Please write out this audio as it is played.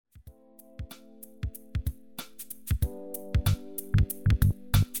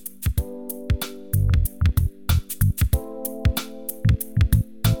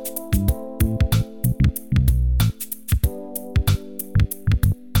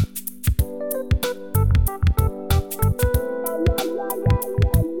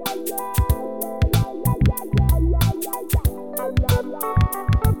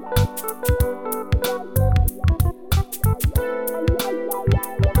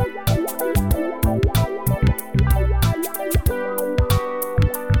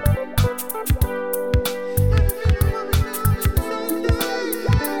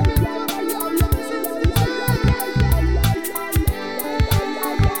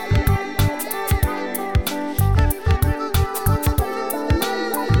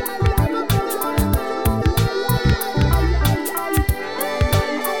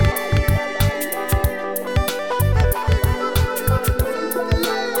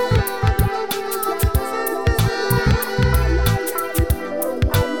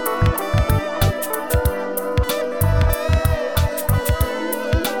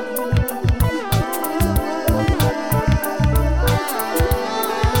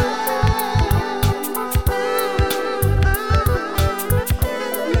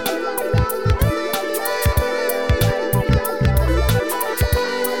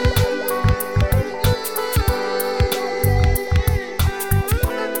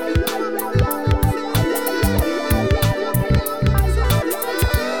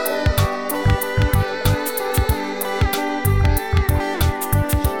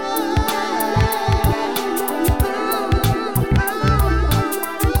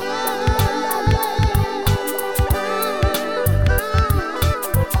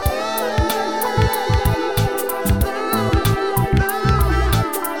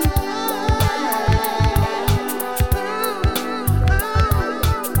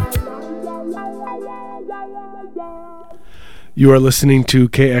You are listening to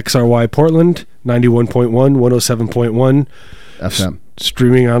KXRY Portland, 91.1, 107.1. FM.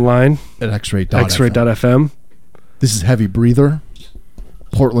 Streaming online At xray.fm. This is Heavy Breather,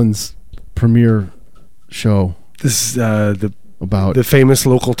 Portland's premier show. This is the About famous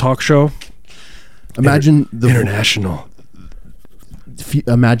local talk show. imagine the International.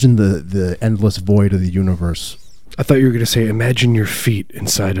 imagine the endless void of the universe. I thought you were going to say, imagine your feet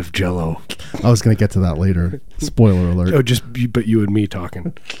inside of Jell-O. I was going to get to that later. Spoiler alert. Oh, but you and me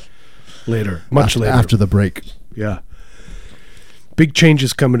talking. Later. Much later. After the break. Yeah. Big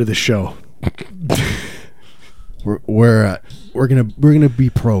changes coming to the show. We're gonna be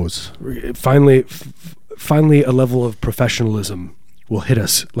pros. Finally, a level of professionalism will hit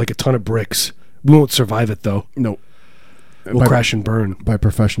us like a ton of bricks. We won't survive it, though. No. We'll crash and burn. By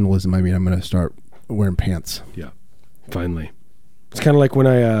professionalism, I mean I'm gonna start wearing pants. Yeah. Finally. It's kind of like when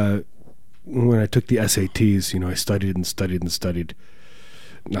I took the SATs, I studied and studied and studied.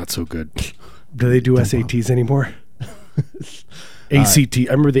 Not so good. Do they do SATs anymore? ACT.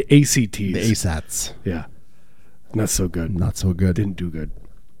 I remember the ACTs. The ASATs. Yeah. Not so good. Not so good. Didn't do good.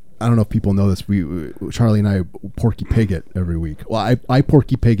 I don't know if people know this. Charlie and I Porky Pig it every week. Well, I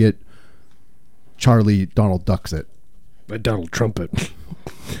Porky Pig it. Charlie Donald Ducks it. Donald Trumpet.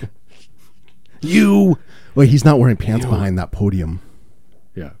 You. Wait, he's not wearing pants behind that podium.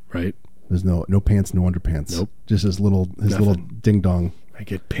 Yeah, right. There's no pants, no underpants. Nope. Just his little ding dong. I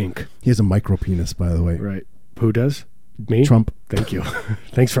get pink. He has a micro penis, by the way. Right. Who does? Me? Trump. Thank you.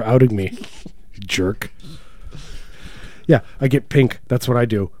 Thanks for outing me, jerk. Yeah, I get pink. That's what I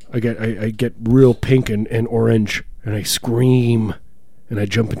do. I get real pink and orange, and I scream, and I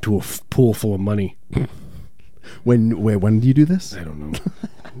jump into a pool full of money. When do you do this? I don't know.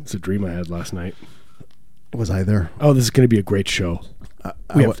 It's a dream I had last night. Was I there? Oh, this is going to be a great show.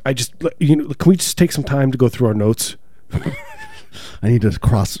 Can we just take some time to go through our notes? I need to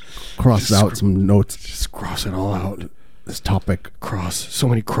cross out some notes. Just cross it all out. This topic. Cross. So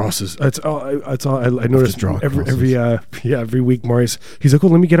many crosses. It's all. I noticed every week. Maurice, he's like, "Oh,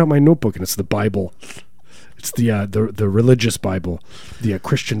 let me get out my notebook," and it's the Bible. It's the religious Bible, the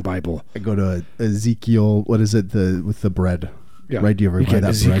Christian Bible. I go to Ezekiel. What is it? With the bread. Yeah. Right? Do you ever buy that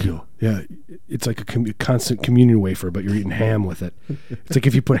Ezekiel. Bread? Yeah. It's like a constant communion wafer, but you're eating ham with it. It's like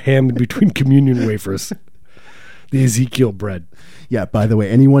if you put ham in between communion wafers. The Ezekiel bread. Yeah. By the way,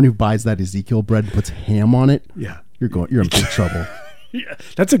 anyone who buys that Ezekiel bread and puts ham on it, yeah, you're in big trouble. Yeah,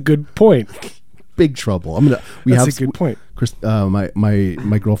 that's a good point. Big trouble. That's a good point. Chris,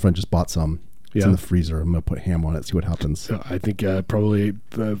 my girlfriend just bought some. It's Yeah. in the freezer. I'm gonna put ham on it. See what happens. I think probably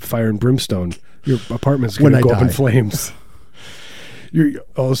fire and brimstone. Your apartment's gonna go up in flames.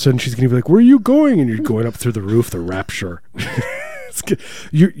 All of a sudden she's gonna be like, "Where are you going?" And you're going up through the roof. The rapture.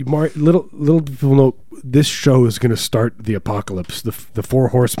 Little people know this show is gonna start the apocalypse. The four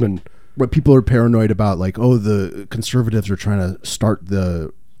horsemen. What people are paranoid about, like, oh, the conservatives are trying to start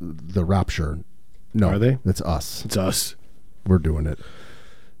the rapture. No, are they? It's us. It's us. We're doing it.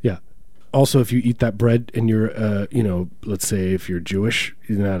 Yeah. Also, if you eat that bread and you're, let's say if you're Jewish,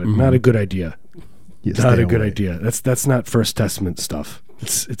 not a good idea. Not a good idea. That's not First Testament stuff.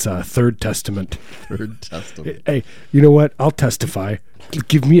 It's Third Testament. Third Testament. Hey, you know what? I'll testify.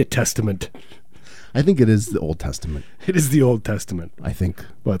 Give me a testament. I think it is the Old Testament. It is the Old Testament. I think.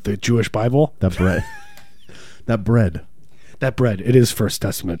 What, the Jewish Bible? That bread. That bread. That bread. It is First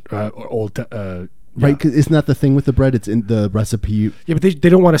Testament. Or Old. Right? 'Cause isn't that the thing with the bread? It's in the recipe. Yeah, but they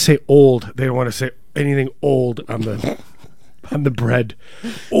don't want to say old. They don't want to say anything old on the on the bread.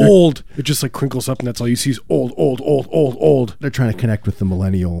 Old. It just like crinkles up, and that's all you see is old, old, old, old, old. They're trying to connect with the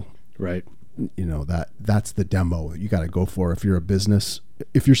millennial. Right. That's the demo you got to go for if you're a business.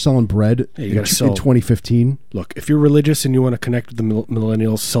 If you're selling bread you gotta sell. in 2015. Look, if you're religious and you want to connect with the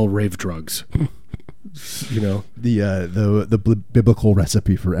millennials, sell rave drugs. The biblical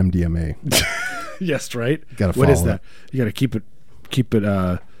recipe for MDMA. Yes, right. Gotta what is follow that? You got to keep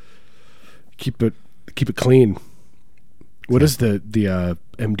it clean. What is the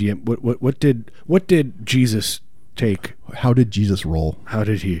MDM? What did Jesus take? How did Jesus roll? How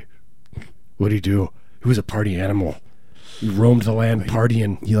did he? What did he do? He was a party animal. He roamed the land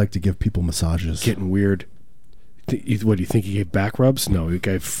partying. He liked to give people massages. Getting weird. What do you think he gave back rubs? No, he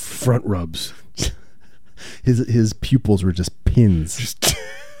gave front rubs. His pupils were just pins. Just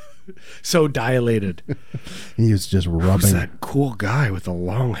so dilated. He was just rubbing. Who's that cool guy with the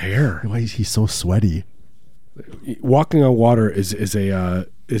long hair? Why is he so sweaty? Walking on water is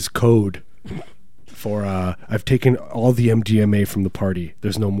code for I've taken all the MDMA from the party.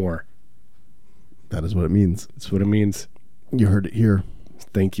 There's no more. That is what it means. That's what it means. You heard it here.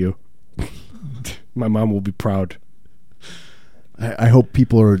 Thank you. My mom will be proud. I hope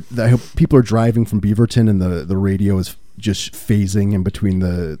people are driving from Beaverton and the radio is just phasing in between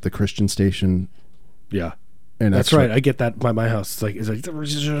the Christian station. Yeah. And That's right. I get that by my house. It's like, and then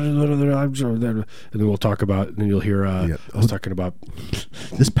we'll talk about, and then you'll hear I was talking about.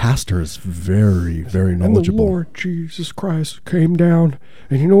 This pastor is very, very knowledgeable. And the Lord Jesus Christ came down,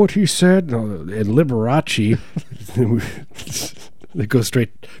 and you know what he said? In Liberace, it goes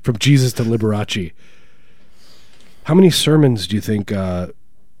straight from Jesus to Liberace. How many sermons do you think talked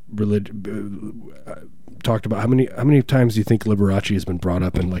about? How many times do you think Liberace has been brought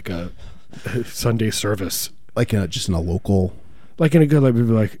up in like a Sunday service? Like just in a local, like in a good,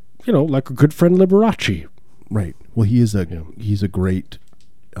 like a good friend Liberace, right? Well, he's a great.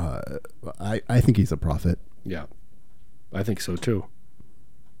 I think he's a prophet. Yeah, I think so too.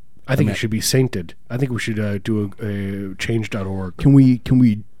 I think he should be sainted. I think we should do a change.org. Can we?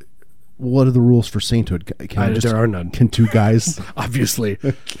 What are the rules for sainthood? There are none. Can two guys? Obviously.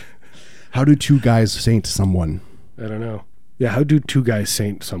 How do two guys saint someone? I don't know. Yeah, how do two guys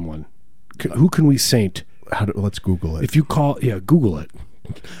saint someone? Who can we saint? Let's Google it. If you call, Google it.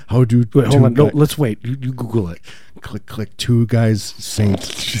 How do? Wait, hold on. No, let's wait. You Google it. Click. Two guys saint.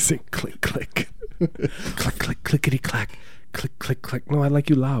 She's saying click. Click, clickety clack. Click. No, I like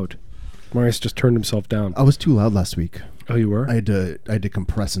you loud. Marius just turned himself down. I was too loud last week. Oh, you were? I had to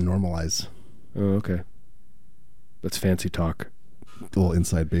compress and normalize. Oh, okay. That's fancy talk. A little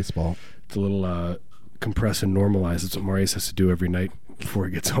inside baseball. It's a little compress and normalize. That's what Marius has to do every night before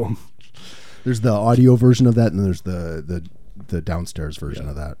he gets home. There's the audio version of that, and there's the downstairs version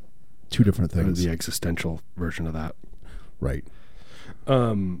of that. Two different things. The existential version of that. Right. What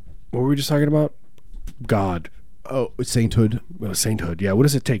were we just talking about? God. Oh, sainthood. Well, sainthood. Yeah. What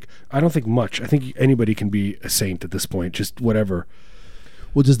does it take? I don't think much. I think anybody can be a saint at this point. Just whatever.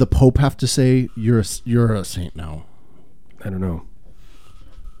 Well, does the Pope have to say you're a saint now? I don't know.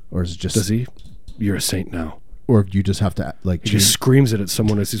 Or is it just? Does he? You're a saint now. Or you just have to He just screams it at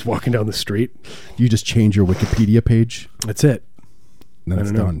someone as he's walking down the street. You just change your Wikipedia page. That's it. Then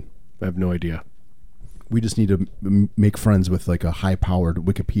it's done. I have no idea. We just need to make friends with like a high-powered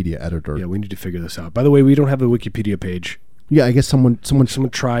Wikipedia editor. Yeah, we need to figure this out. By the way, we don't have a Wikipedia page. Yeah, I guess someone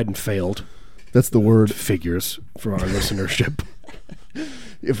tried and failed. That's the word. Figures for our listenership.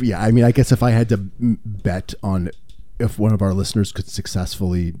 I guess if I had to bet on if one of our listeners could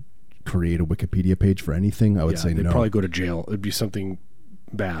successfully create a Wikipedia page for anything, I would say they'd no. Probably go to jail. It'd be something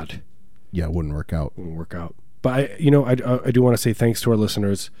bad. Yeah, it wouldn't work out. But I do want to say thanks to our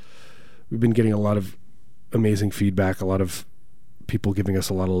listeners. We've been getting a lot of amazing feedback, a lot of people giving us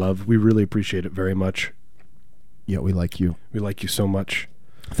a lot of love. We really appreciate it very much. Yeah, we like you. We like you so much.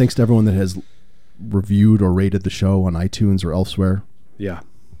 Thanks to everyone that has reviewed or rated the show on iTunes or elsewhere. Yeah.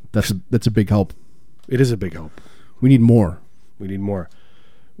 That's a big help. It is a big help. We need more. The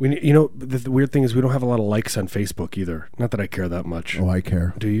weird thing is we don't have a lot of likes on Facebook either. Not that I care that much. Oh, I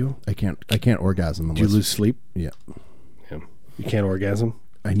care. Do you? I can't orgasm. Do you lose sleep? Yeah. You can't orgasm?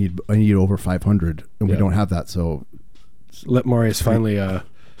 I need over 500, and we don't have that. So let Marius finally. I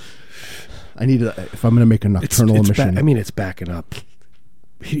need if I'm going to make a nocturnal emission. It's backing up.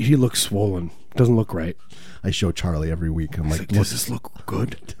 He looks swollen. Doesn't look right. I show Charlie every week. I'm like, does this look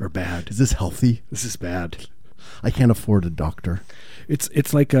good or bad? Is this healthy? This is bad. I can't afford a doctor.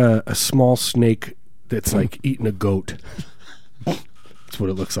 It's like a small snake that's like eating a goat. That's what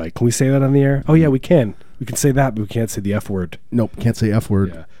it looks like. Can we say that on the air? Oh yeah, we can. We can say that, but we can't say the F word. Nope, can't say F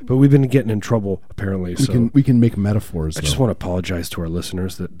word. Yeah. But we've been getting in trouble apparently. We can make metaphors. I just want to apologize to our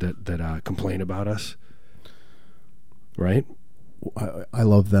listeners that complain about us. Right? I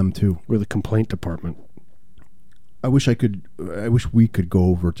love them too. We're the complaint department. I wish we could go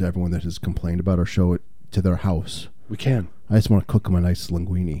over to everyone that has complained about our show to their house. We can. I just want to cook them a nice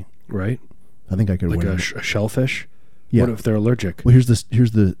linguine. Right? I think I could like win. A shellfish? Yeah. What if they're allergic? Well, here's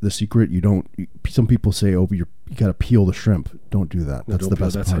the secret. You don't. Some people say, "Oh, you got to peel the shrimp." Don't do that. That's the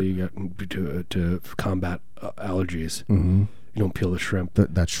best part. That's how you get to combat allergies. Mm-hmm. You don't peel the shrimp.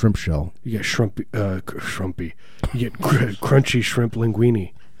 That shrimp shell. You get shrumpy. You get crunchy shrimp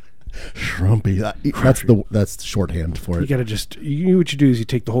linguine. Shrumpy. That's shorthand for it. You gotta what you do is you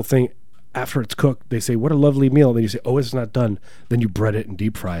take the whole thing after it's cooked. They say, "What a lovely meal." Then you say, "Oh, it's not done." Then you bread it and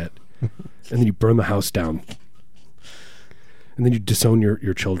deep fry it, and then you burn the house down. And then you disown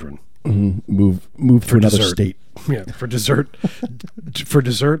your children. Mm-hmm. Move to another state. Yeah, for dessert. For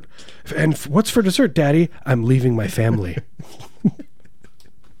dessert. And what's for dessert, Daddy? I'm leaving my family.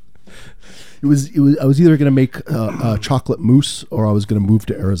 I was either going to make a chocolate mousse or I was going to move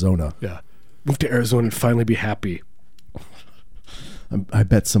to Arizona. Yeah. Move to Arizona and finally be happy. I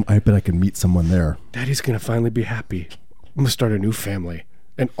bet I can meet someone there. Daddy's gonna finally be happy. I'm gonna start a new family,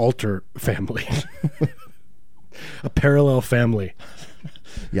 an alter family, a parallel family.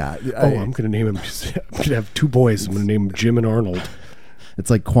 Yeah. I'm gonna name him. I'm gonna have 2 boys. I'm gonna name them Jim and Arnold. It's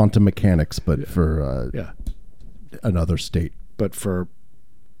like quantum mechanics, but for another state. But for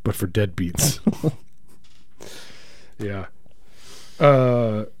deadbeats. Yeah.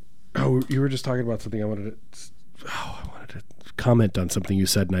 You were just talking about something. I wanted to comment on something you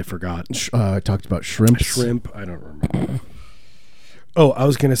said and I forgot. I talked about shrimp. I don't remember. Oh, I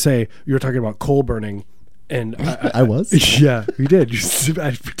was gonna say you were talking about coal burning, and I was. Yeah, we did.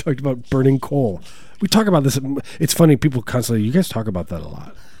 I talked about burning coal. We talk about this. It's funny. People constantly. You guys talk about that a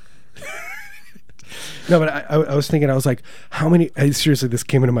lot. No, but I was thinking. I was like, how many? Seriously, this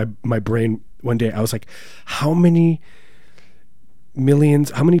came into my brain one day. I was like, how many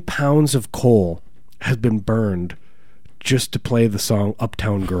pounds of coal has been burned just to play the song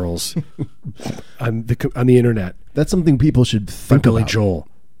 "Uptown Girls" on the internet? That's something people should think Billy about. Joel,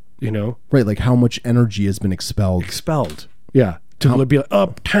 you know, Right, like how much energy has been expelled. Yeah, to be like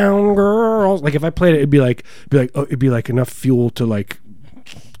 "Uptown Girls." Like if I played it, it'd be like enough fuel to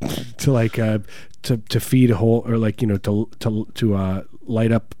feed a whole, or like, you know, to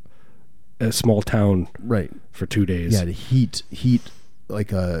light up a small town Right. for 2 days. Yeah, to heat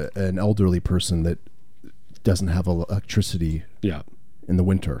like an elderly person that doesn't have electricity Yeah, in the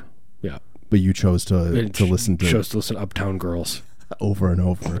winter. yeah. But you chose to listen to Uptown Girls over and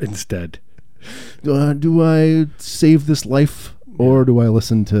over. instead. Do I save this life, or do I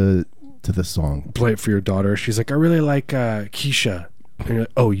listen to this song? Play it for your daughter. She's like, I really like Keisha. And you're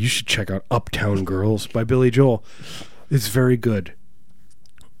like, oh, you should check out Uptown Girls by Billy Joel. It's very good.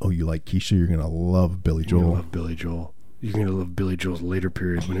 Oh, you like Keisha? You're gonna love Billy You're Joel. gonna love Billy Joel. You're gonna love Billy Joel's later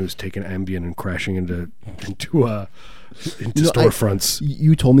period when he was taking Ambien and crashing into storefronts.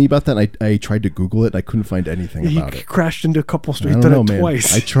 You told me about that. And I tried to Google it. I couldn't find anything He about it. crashed into a couple I stores. don't Done know, it man.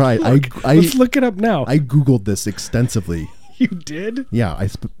 twice. I tried. Let's look it up now. I Googled this extensively. You did? Yeah, I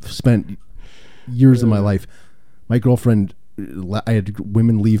spent years of my life. My girlfriend, I had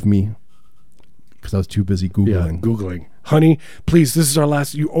women leave me because I was too busy Googling. Yeah, Googling. Honey, please, this is our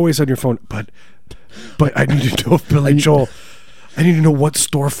last. You always on your phone, but I need to know if Billy Joel. I need to know what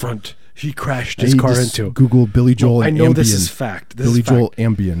storefront he crashed his You car just into. Google Billy Joel Well, I and know Ambien. this is fact. This Billy is fact. Joel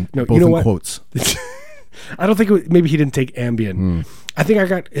Ambien, No, both you know in what? quotes. I don't think maybe he didn't take Ambien. I think I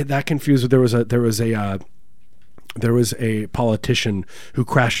got that confused. There was a politician who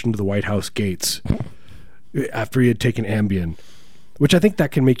crashed into the White House gates after he had taken Ambien, which I think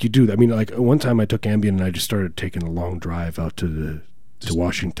that can make you do that. I mean, like one time I took Ambien and I just started taking a long drive out to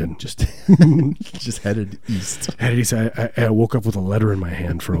Washington. Just headed east. I woke up with a letter in my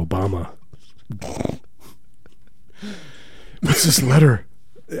hand for Obama. What's this letter?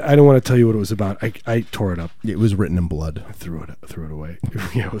 I don't want to tell you what it was about. I tore it up. It was written in blood. I threw it away.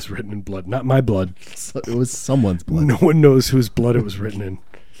 Yeah, it was written in blood. Not my blood. So it was someone's blood. No one knows whose blood it was written in.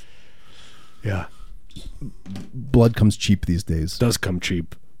 Yeah. Blood comes cheap these days. Does come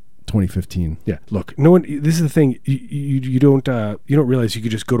cheap. 2015. Yeah. Look, no one. This is the thing. You don't realize you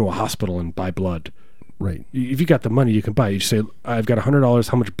could just go to a hospital and buy blood. Right. If you got the money, you can buy it. You just say, I've got $100.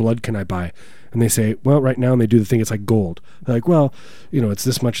 How much blood can I buy? And they say, well, right now, and they do the thing. It's like gold. They're like, well, it's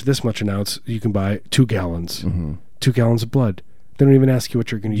this much an ounce. You can buy 2 gallons. 2 gallons of blood. They don't even ask you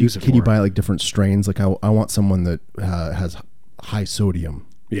what you're going to use it for. Can you buy like different strains? Like I want someone that has high sodium.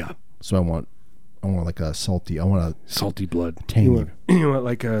 Yeah. So I want like a salty. I want a salty blood. Tangy. You want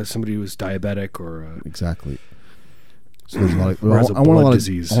like somebody who's diabetic or exactly. So there's a lot of. Or has a blood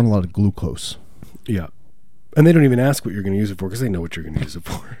disease. I want a lot of glucose. Yeah. And they don't even ask what you're going to use it for because they know what you're going to use it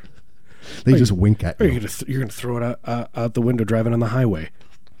for. They just wink at you. You're going to throw it out the window driving on the highway,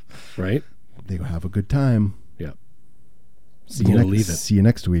 right? They go have a good time. Yeah. See you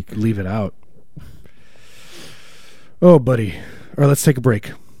next week. Leave it out. Oh, buddy. All right, let's take a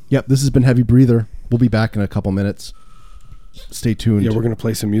break. Yep, this has been Heavy Breather. We'll be back in a couple minutes. Stay tuned. Yeah, we're going to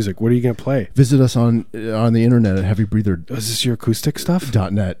play some music. What are you going to play? Visit us on the internet at heavybreather.net. Is this your acoustic stuff?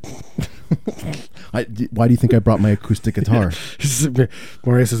 Why do you think I brought my acoustic guitar?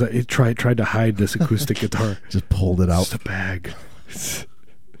 Maria says he tried to hide this acoustic guitar. Just pulled it out. Just a bag. I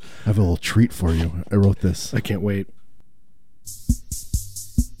have a little treat for you. I wrote this. I can't wait.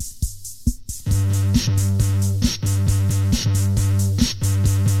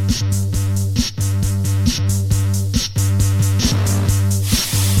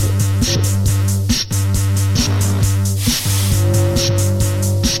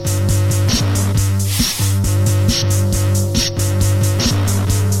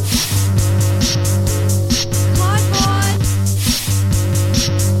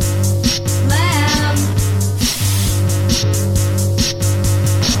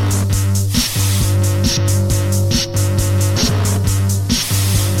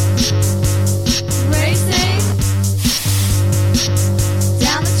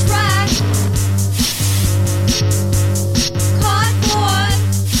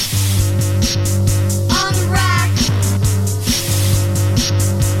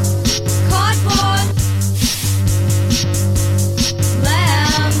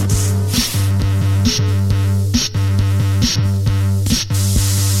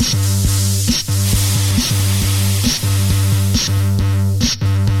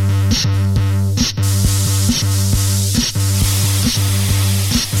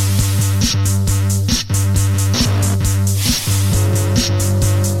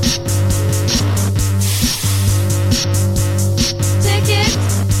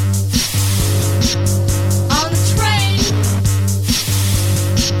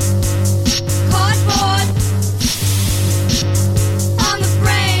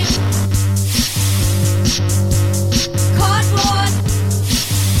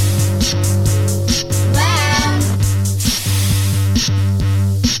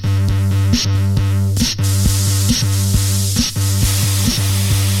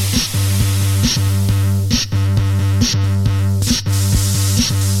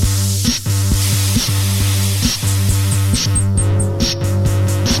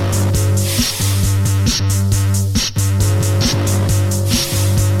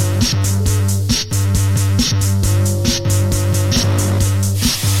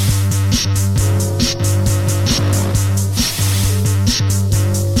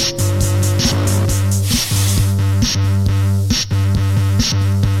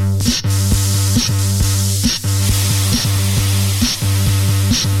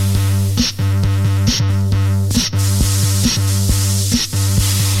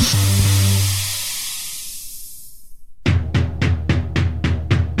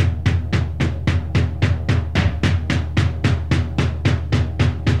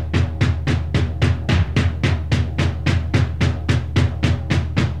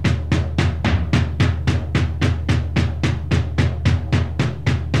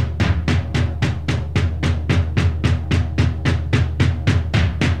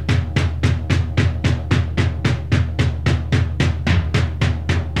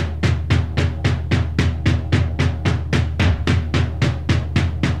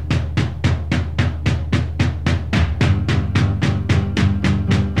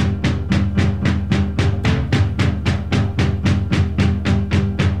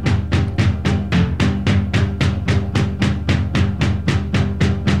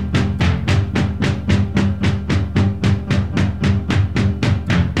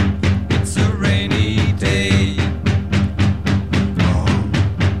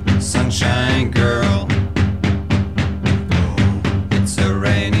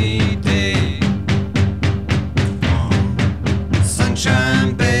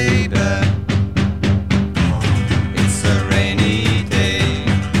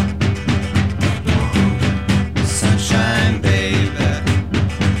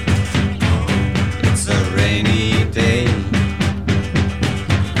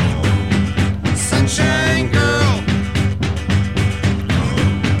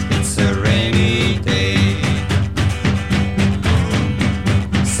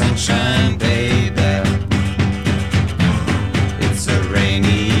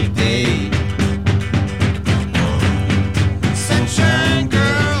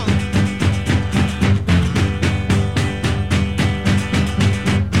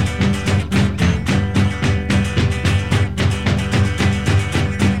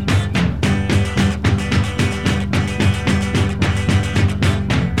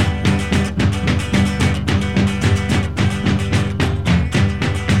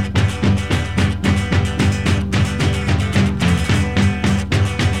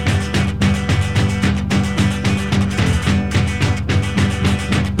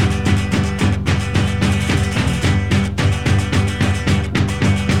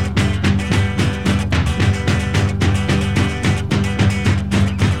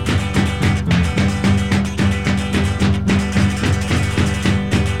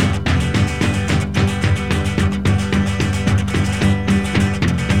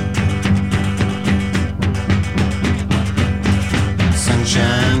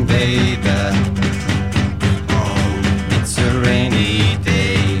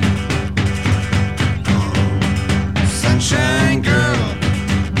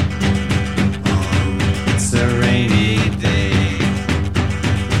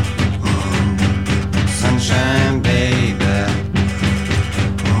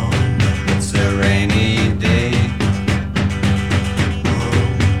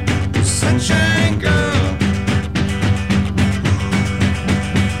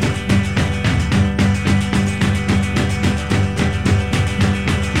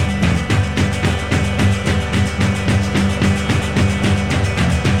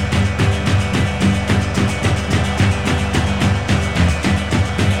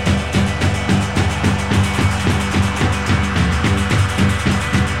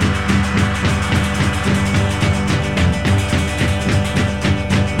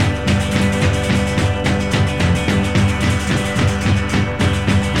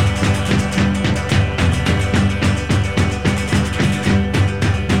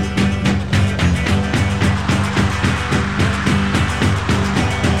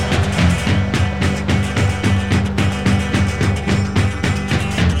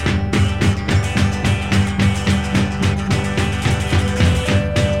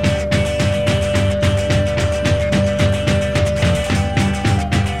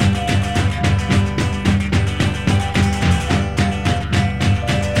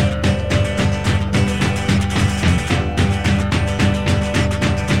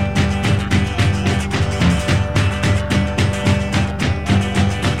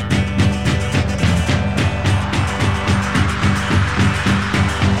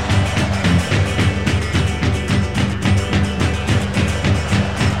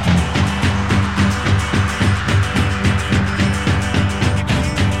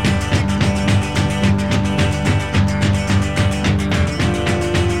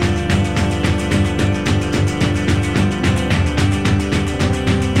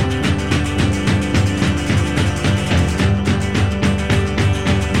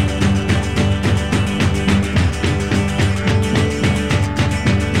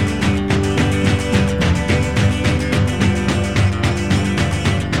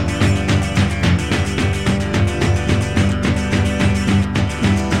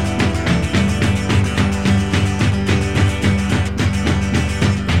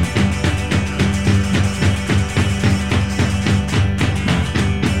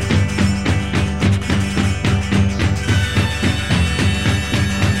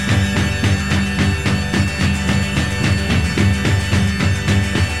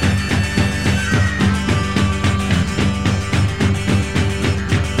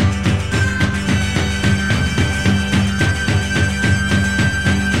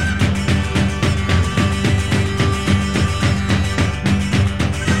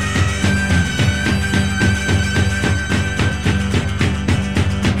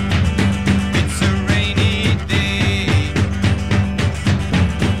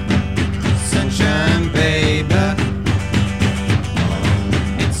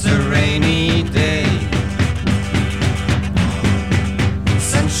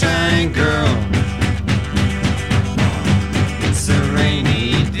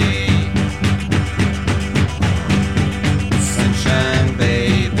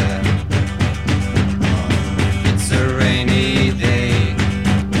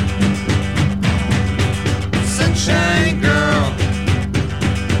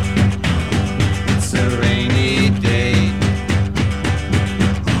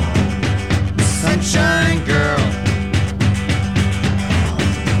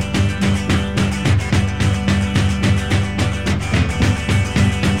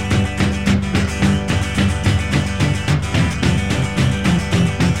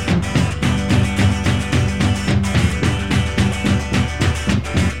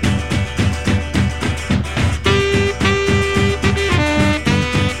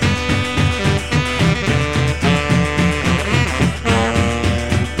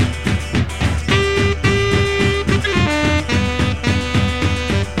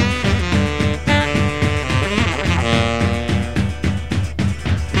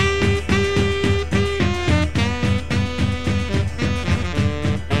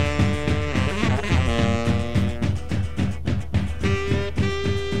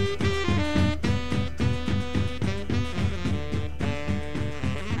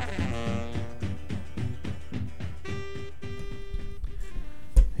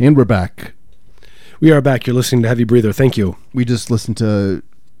 And we're back. We are back. You're listening to Heavy Breather. Thank you. We just listened to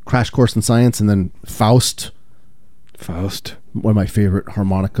Crash Course in Science and then Faust. Faust. One of my favorite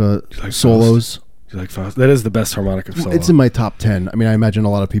harmonica like solos. You like Faust? That is the best harmonica solo. It's in my top 10. I mean, I imagine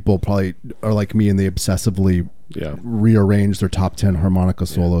a lot of people probably are like me and they obsessively rearrange their top 10 harmonica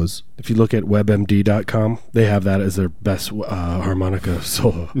solos. If you look at webmd.com, they have that as their best harmonica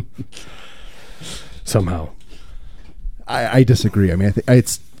solo. Somehow. I disagree. I mean, I think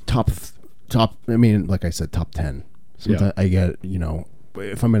it's top. I mean, like I said, top 10. Sometimes I get,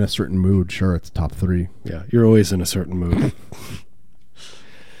 if I'm in a certain mood, sure, it's top 3. Yeah, you're always in a certain mood.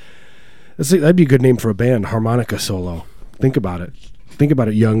 That'd be a good name for a band, harmonica solo. Think about it. Think about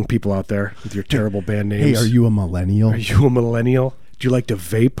it, young people out there with your terrible band names. Hey, are you a millennial? Are you a millennial? Do you like to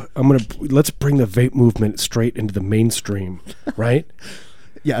vape? Let's bring the vape movement straight into the mainstream, right?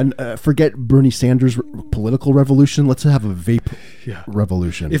 Yeah, and forget Bernie Sanders' political revolution. Let's have a vape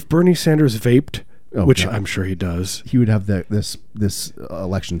revolution. If Bernie Sanders vaped, which God. I'm sure he does, he would have this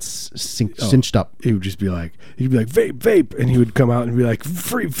election cinched up. He would just be like, vape, vape, and he would come out and be like,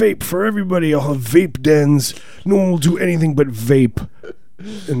 free vape for everybody. I'll have vape dens. No one will do anything but vape.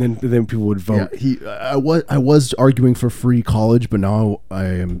 And then people would vote. Yeah, I was arguing for free college, but now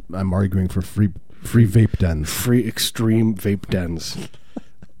I'm arguing for free vape dens. Free extreme vape dens.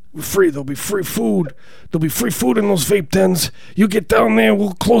 There'll be free food. There'll be free food in those vape dens. You get down there,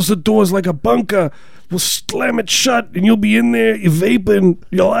 we'll close the doors like a bunker. We'll slam it shut, and you'll be in there, you're vaping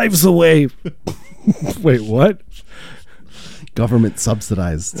your lives away. Wait, what? Government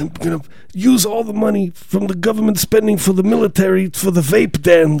subsidized. I'm going to use all the money from the government spending for the military for the vape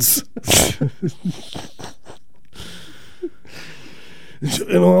dens.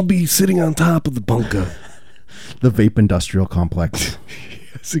 And I'll be sitting on top of the bunker. The vape industrial complex.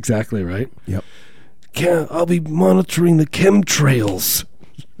 That's exactly right. Yep. I'll be monitoring the chemtrails.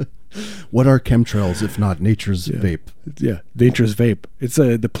 What are chemtrails if not nature's vape? Yeah, nature's vape. It's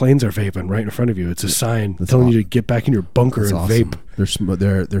the planes are vaping right in front of you. It's a sign telling you to get back in your bunker and vape. They're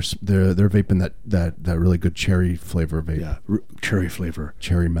vaping that really good cherry flavor vape. Yeah, cherry flavor.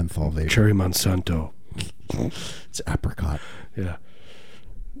 Cherry menthol vape. Cherry Monsanto. It's apricot. Yeah.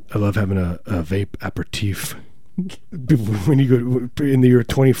 I love having a vape aperitif. When you go in the year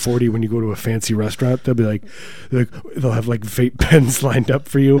 2040, when you go to a fancy restaurant, they'll have like vape pens lined up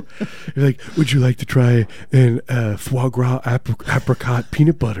for you. You're like, would you like to try an foie gras apricot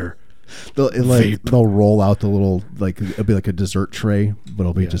peanut butter? They'll roll out the little it'll be like a dessert tray, but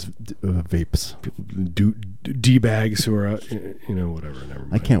it'll be just vapes. People d bags who are whatever. Never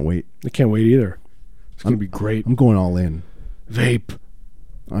mind. I can't wait. I can't wait either. It's gonna be great. I'm going all in. Vape.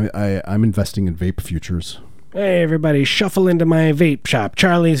 I'm investing in vape futures. Hey, everybody, shuffle into my vape shop,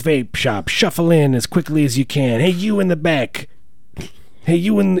 Charlie's Vape Shop. Shuffle in as quickly as you can. Hey, you in the back. Hey,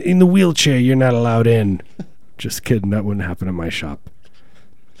 you in the wheelchair, you're not allowed in. Just kidding, that wouldn't happen at my shop.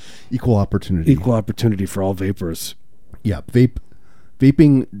 Equal opportunity. Equal opportunity for all vapors. Yeah,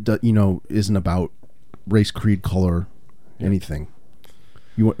 vaping, isn't about race, creed, color, anything.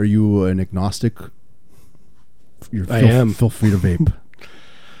 Are you an agnostic? I am. Feel free to vape.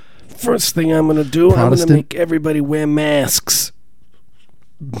 First thing I'm going to do, Protestant? I'm going to make everybody wear masks.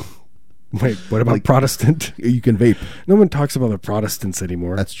 Wait, what about Protestant? You can vape. No one talks about the Protestants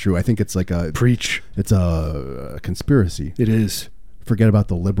anymore. That's true. I think it's like a... Preach. It's a conspiracy. It is. Forget about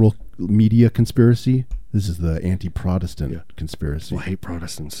the liberal media conspiracy. This is the anti-Protestant conspiracy. Well, I hate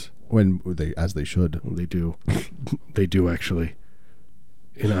Protestants. As they should. Well, they do. They do, actually.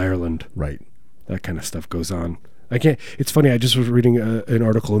 In Ireland. Right. That kind of stuff goes on. I can't. It's funny. I just was reading an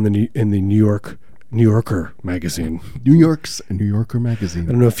article in the New Yorker magazine. New Yorker magazine.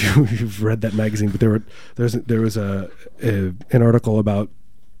 I don't know if you've read that magazine, but there was an article about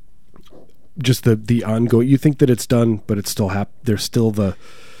just the ongoing. You think that it's done, but it's still there's still the.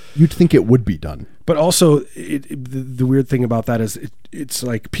 You'd think it would be done, but also the weird thing about that is it's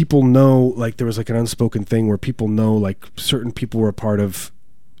like people know, like there was like an unspoken thing where people know, like certain people were a part of,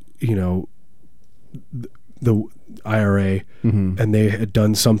 the IRA, and they had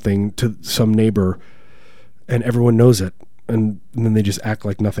done something to some neighbor, and everyone knows it, and then they just act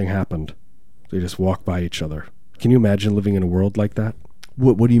like nothing happened. They just walk by each other. Can you imagine living in a world like that?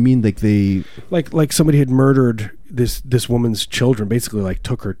 What do you mean? Like somebody had murdered this woman's children, basically like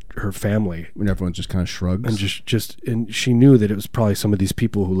took her family, and everyone just kind of shrugs, and and she knew that it was probably some of these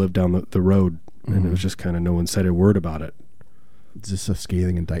people who lived down the road, and it was just kind of no one said a word about it. Is this a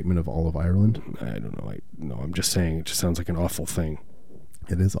scathing indictment of all of Ireland? I don't know. No, I'm just saying it just sounds like an awful thing.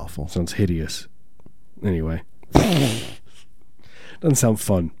 It is awful. Sounds hideous. Anyway. Doesn't sound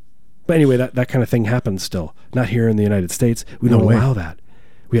fun. But anyway, that kind of thing happens still. Not here in the United States. We don't allow that.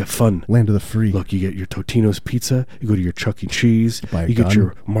 We have fun. Land of the free. Look, you get your Totino's pizza. You go to your Chuck E. Cheese. Buy a you gun. get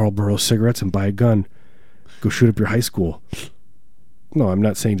your Marlboro cigarettes and buy a gun. Go shoot up your high school. No, I'm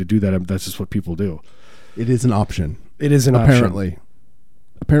not saying to do that. That's just what people do. It is an option. It is an Apparently. option.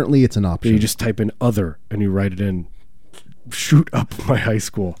 Apparently, it's an option. You just type in other and you write it in. Shoot up my high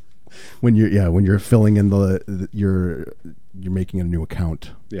school. When you're filling in you're making a new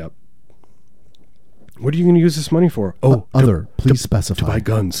account. Yeah. What are you going to use this money for? Please specify. To buy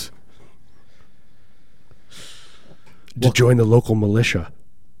guns. To join the local militia.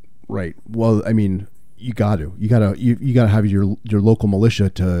 Right. Well, I mean, you gotta have your local militia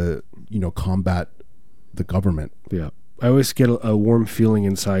to combat the government. Yeah. I always get a warm feeling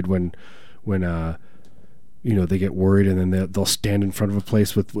inside when they get worried and then they'll stand in front of a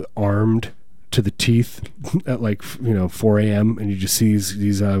place with armed to the teeth at 4 a.m. and you just see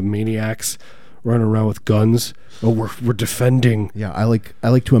these maniacs running around with guns. Oh, we're defending. Yeah, I like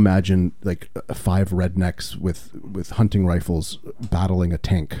to imagine 5 rednecks with hunting rifles battling a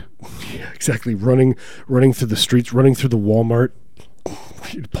tank. Yeah, exactly. Running through the streets, running through the Walmart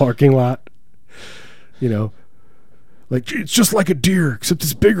parking lot. It's just like a deer, except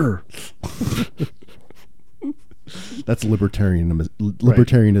it's bigger. That's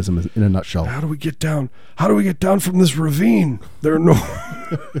libertarianism in a nutshell. How do we get down? How do we get down from this ravine? There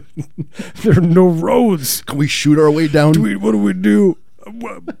are no roads. Can we shoot our way down? What do we do?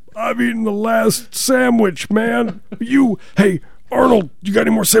 I've eaten the last sandwich, man. Hey, Arnold, you got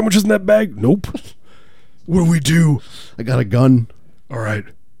any more sandwiches in that bag? Nope. What do we do? I got a gun. All right.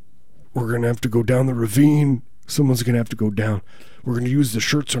 We're going to have to go down the ravine. Someone's going to have to go down. We're going to use the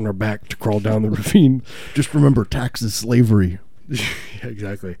shirts on our back to crawl down the ravine. Just remember, tax is slavery. Yeah,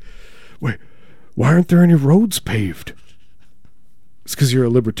 exactly. Wait, why aren't there any roads paved? It's because you're a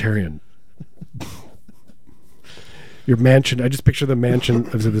libertarian. Your mansion, I just picture the mansion,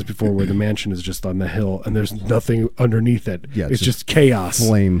 I've said this before, where the mansion is just on the hill and there's nothing underneath it. Yeah, it's just chaos.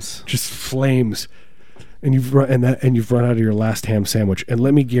 Flames. Just flames. And you've run out of your last ham sandwich. And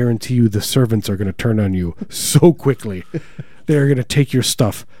let me guarantee you the servants are going to turn on you so quickly. They're going to take your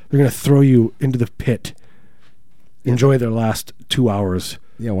stuff. They're going to throw you into the pit. Enjoy their last 2 hours.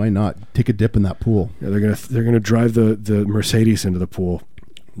 Yeah, why not? Take a dip in that pool. Yeah, they're going to drive the Mercedes into the pool.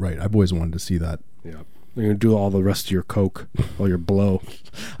 Right. I've always wanted to see that. Yeah. They're going to do all the rest of your coke, all your blow.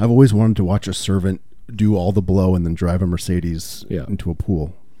 I've always wanted to watch a servant do all the blow and then drive a Mercedes into a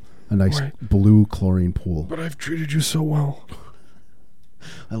pool. A nice blue chlorine pool. But I've treated you so well.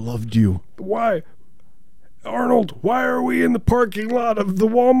 I loved you. Why? Arnold, why are we in the parking lot of the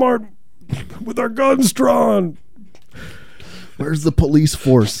Walmart with our guns drawn? Where's the police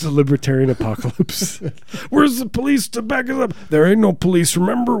force? The libertarian apocalypse. Where's the police to back us up? There ain't no police.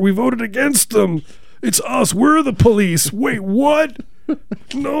 Remember, we voted against them. It's us. We're the police. Wait, what?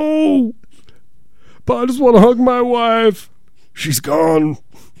 No. But I just want to hug my wife. She's gone.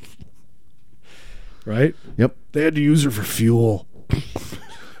 Right? Yep. They had to use her for fuel.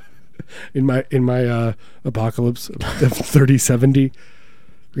 In my apocalypse of 3070,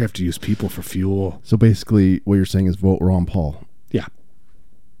 we have to use people for fuel. So basically, what you're saying is vote Ron Paul. Yeah.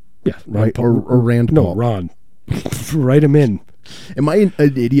 Yeah. Right? Or Rand Paul. No, Ron. Write him in. Am I an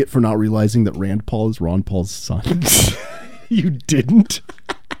idiot for not realizing that Rand Paul is Ron Paul's son? You didn't?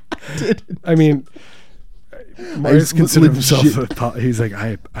 I mean, Myers considered himself he's like,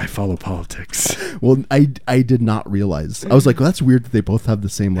 I follow politics. Well, I did not realize. I was like, well, that's weird that they both have the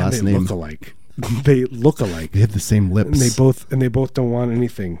same last name. Look alike. They look alike. They have the same lips. And they both don't want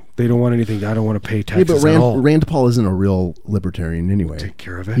anything. They don't want anything. I don't want to pay taxes but at all. Rand Paul isn't a real libertarian anyway. Take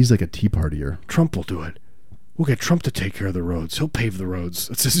care of it. He's like a Tea Partier. Trump will do it. We'll get Trump to take care of the roads. He'll pave the roads.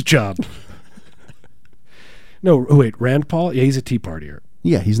 That's his job. No, wait, Rand Paul? Yeah, he's a Tea Partier.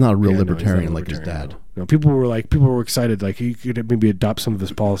 Yeah, he's not a real libertarian like his dad. No, people were excited. Like he could maybe adopt some of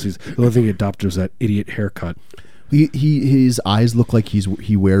his policies. The only thing he adopted was that idiot haircut. His eyes look like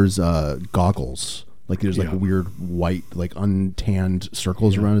he wears goggles. Like there's like weird white, like untanned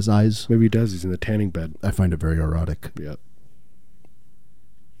circles around his eyes. Maybe he does. He's in the tanning bed. I find it very erotic. Yeah.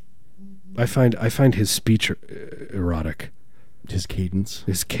 I find his speech erotic. His cadence.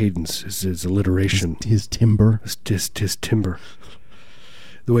 His alliteration. His timbre. His timbre.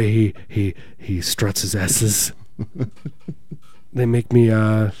 The way he struts his S's. They make me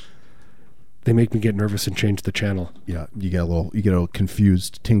get nervous and change the channel. Yeah, you get a little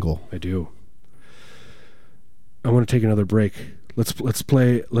confused tingle. I do. I want to take another break. Let's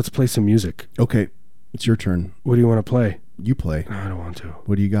play some music. Okay, it's your turn. What do you want to play? You play. No, I don't want to.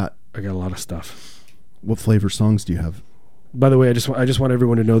 What do you got? I got a lot of stuff. What flavor songs do you have? By the way, I just want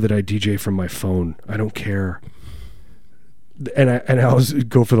everyone to know that I DJ from my phone. I don't care. and I always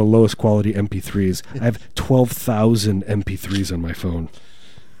go for the lowest quality MP3s. I have 12,000 MP3s on my phone.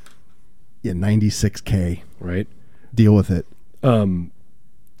 Yeah, 96K. Right. Deal with it. I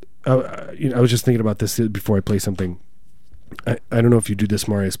was just thinking about this before I play something. I don't know if you do this,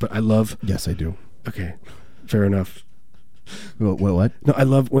 Marius, but I love. Yes, I do. Okay, fair enough. What? No, I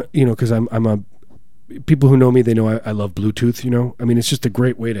love because I'm a. People who know me, they know I love Bluetooth. I mean, it's just a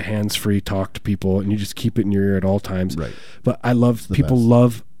great way to hands-free talk to people, and you just keep it in your ear at all times. Right. But I love people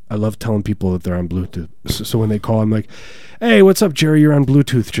best. I love telling people that they're on Bluetooth. So when they call, I'm like, "Hey, what's up, Jerry? You're on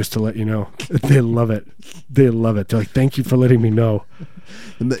Bluetooth." Just to let you know, they love it. They love it. They're like, "Thank you for letting me know."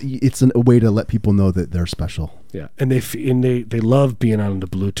 And it's a way to let people know that they're special. Yeah, and they love being on the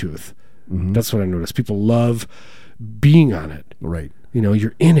Bluetooth. Mm-hmm. That's what I noticed. People love being on it. Right.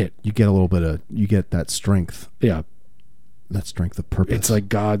 You're in it. You get a little bit of, you get that strength. Yeah. That strength of purpose. It's like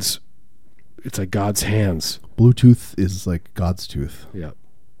God's hands. Bluetooth is like God's tooth. Yeah.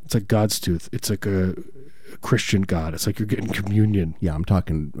 It's like God's tooth. It's like a Christian God. It's like you're getting communion. Yeah, I'm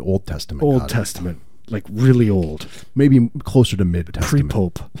talking Old Testament. Old God. Testament. Like really old. Maybe closer to Mid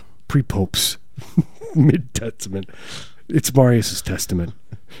Testament. Pre-popes. Mid-Testament. It's Marius's testament.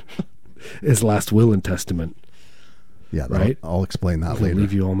 His last will and testament. Yeah, right. I'll explain that I'll later.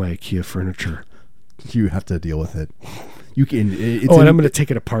 leave you all my IKEA furniture. You have to deal with it. You can. And I'm going to take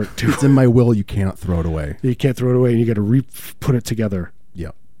it apart too. It's in my will. You cannot throw it away. You can't throw it away, and you got to put it together.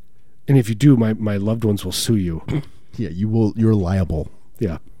 Yeah. And if you do, my loved ones will sue you. Yeah, you will. You're liable.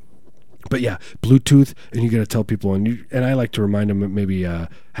 Yeah. But yeah, Bluetooth, and you got to tell people, and I like to remind them maybe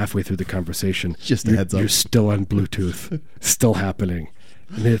halfway through the conversation. Just a heads up. You're still on Bluetooth, still happening,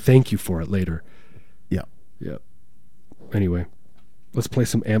 and they thank you for it later. Yeah. Yeah. Anyway, let's play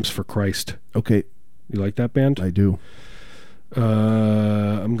some Amps for Christ. Okay. You like that band? I do.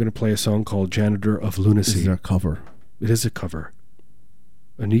 I'm going to play a song called Janitor of Lunacy. This is our cover. It is a cover.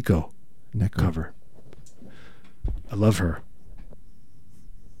 A Nico Neko. cover. I love her.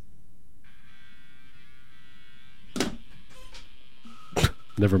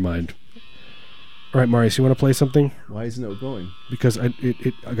 Never mind. All right, Marius, you want to play something? Why isn't it going? Because I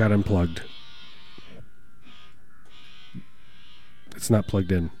got unplugged. It's not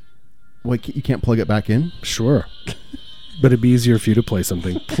plugged in. Why you can't plug it back in? Sure. But it'd be easier for you to play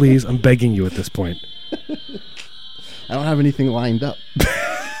something. Please, I'm begging you at this point. I don't have anything lined up.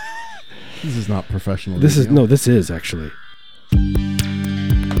 This is not professional. This radio. is actually.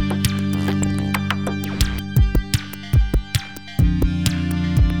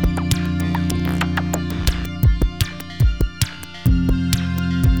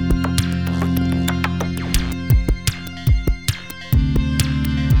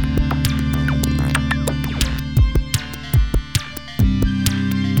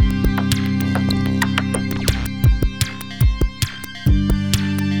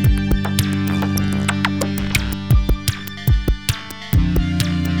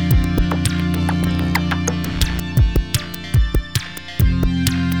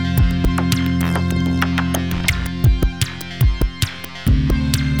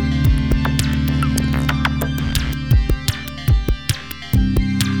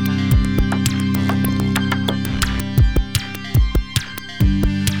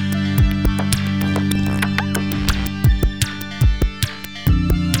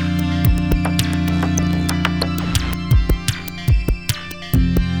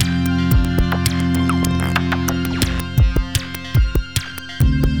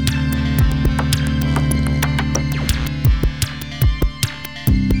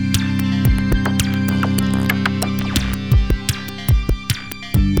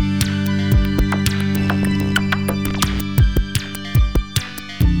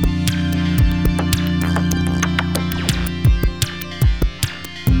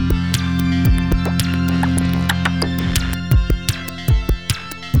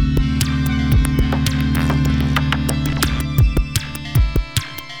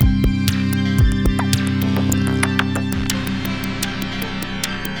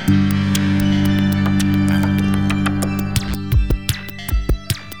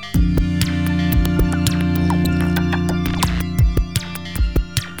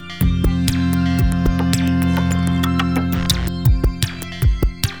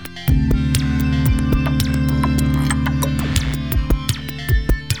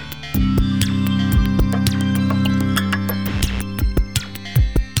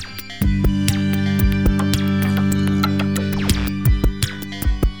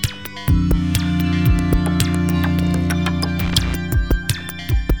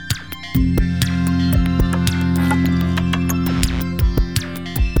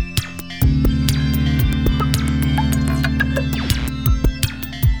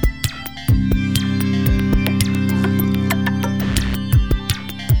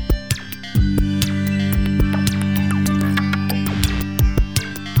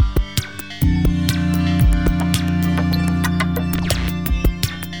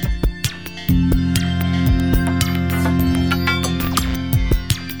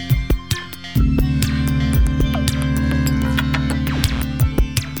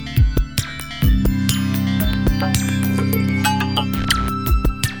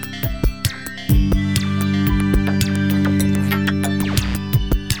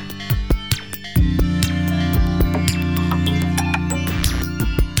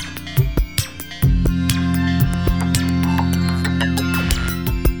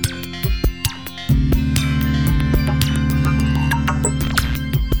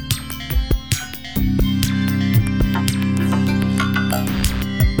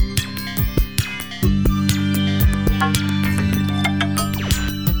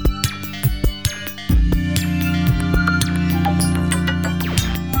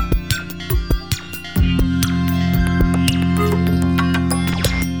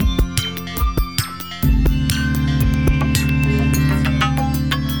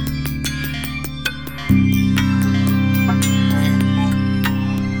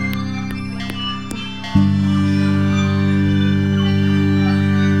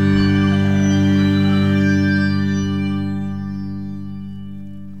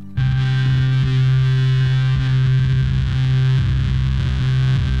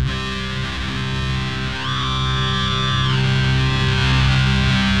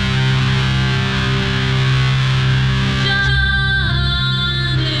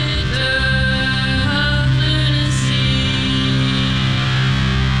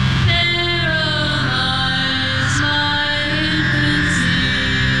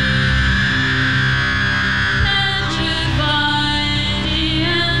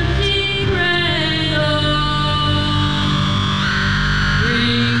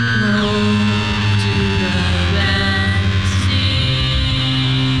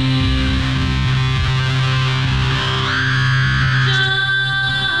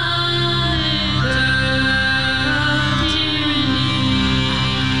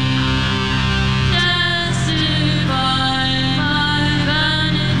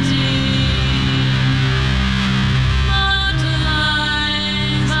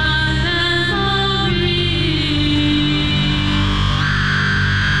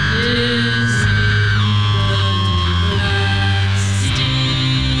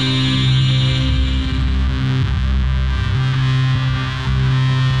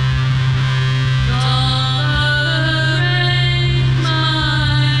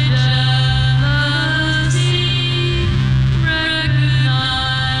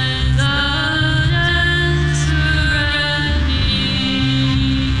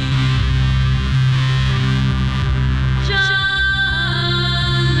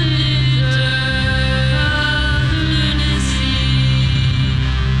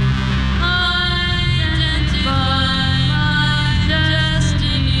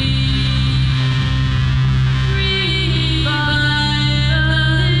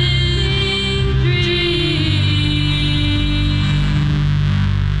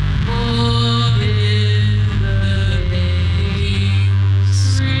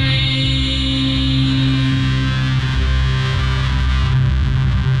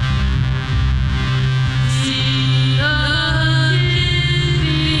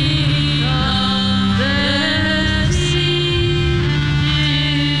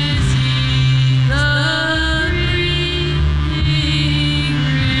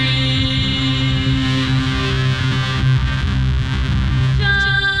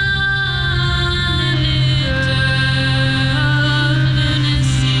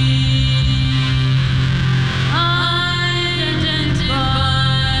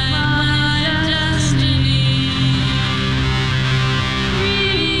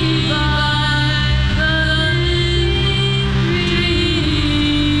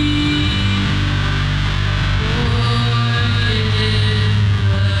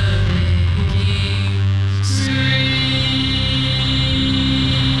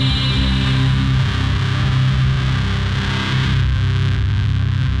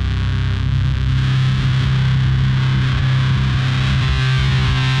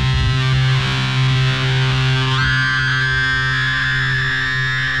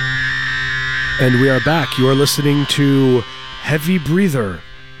 And we are back. You are listening to Heavy Breather.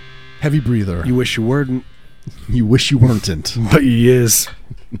 Heavy breather. You wish you weren't, You wish you weren't. but he is.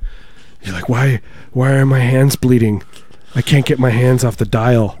 You're like, why are my hands bleeding? I can't get my hands off the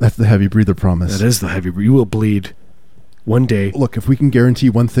dial. That's the heavy breather promise. That is the heavy breather. You will bleed one day. Look, if we can guarantee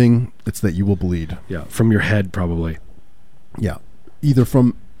one thing, it's that you will bleed. Yeah, from your head probably. Yeah. Either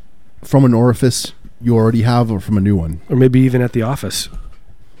from an orifice you already have or from a new one. Or maybe even at the office.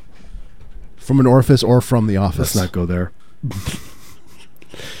 From an orifice or from the office. Let's not go there.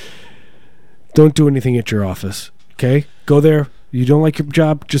 Don't do anything at your office, okay? Go there. You don't like your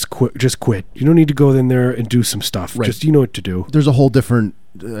job, just quit. Just quit. You don't need to go in there and do some stuff. Right. Just you know what to do. There's a whole different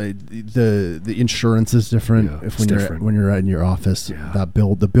the insurance is different. Yeah, if it's different. when you're in your office, Yeah.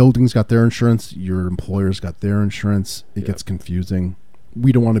 the building's got their insurance, your employer's got their insurance. It gets confusing.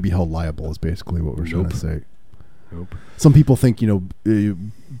 We don't want to be held liable is basically what we're trying to say. Nope. Some people think,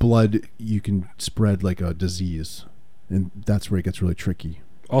 blood you can spread like a disease, and that's where it gets really tricky.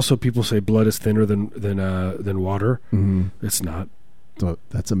 Also, people say blood is thinner than water. Mm-hmm. It's not. So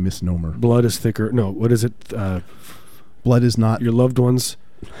that's a misnomer. Blood is thicker. No, what is it? Blood is not. Your loved ones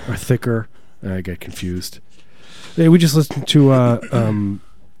are thicker. I get confused. Hey, we just listened to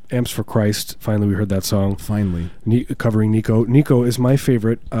Amps for Christ. Finally, we heard that song. Finally. Covering Nico. Nico is my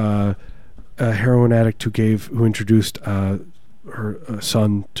favorite heroin addict who introduced her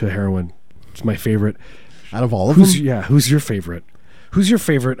son to heroin. It's my favorite. Out of all of them? Yeah, who's your favorite? Who's your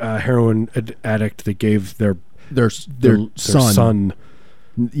favorite heroin addict that gave their son?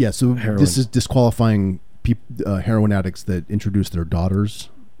 Yeah, so heroin. This is disqualifying heroin addicts that introduce their daughters.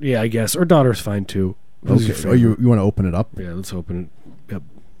 Yeah, I guess. Or daughter's fine too. Who's your Okay. favorite? You want to open it up? Yeah, let's open it. Yep.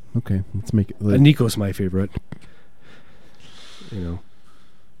 Okay, let's make it. Nico's my favorite.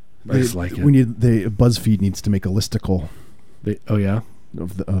 I just like it. We need BuzzFeed needs to make a listicle Oh yeah.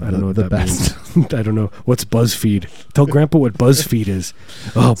 of the I don't know what the that best. means. I don't know. What's BuzzFeed? Tell Grandpa what BuzzFeed is.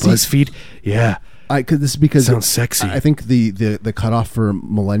 Oh, See- BuzzFeed? Yeah. This is because Sounds sexy. I think the cutoff for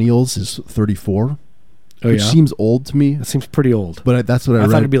millennials is 34, Oh, which yeah? seems old to me. That seems pretty old. But that's what I I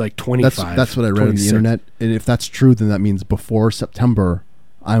read. thought it'd be like 25. That's what I read on the 26. internet. And if that's true, then that means before September,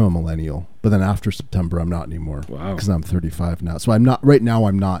 I'm a millennial. But then after September, I'm not anymore. Wow. Because I'm 35 now. So I'm not right now.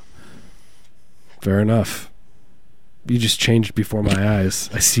 I'm not. Fair enough. You just changed before my eyes.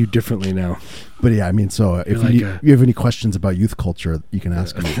 I see you differently now. But yeah, I mean, so if You're you, like you have any questions about youth culture, you can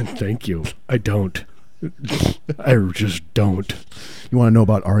ask me. Thank you. I don't. I just don't. You want to know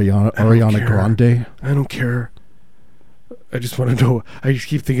about Ariana care. Grande? I don't care. I just want to know. I just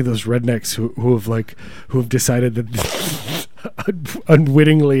keep thinking of those rednecks who have decided that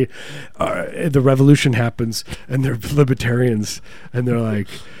unwittingly the revolution happens and they're libertarians and they're like,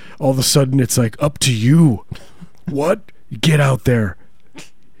 all of a sudden it's like up to you. What? Get out there.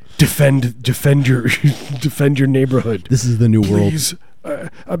 Defend your defend your neighborhood. This is the new world. Please.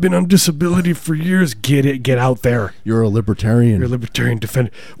 I've been on disability for years. Get out there. You're a libertarian. You're a libertarian defender.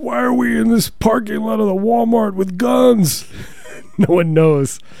 Why are we in this parking lot of the Walmart with guns? No one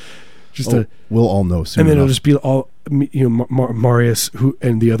knows. We'll all know soon. And then it'll enough. just be all Marius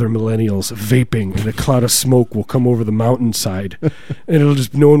and the other millennials vaping, and a cloud of smoke will come over the mountainside, and it'll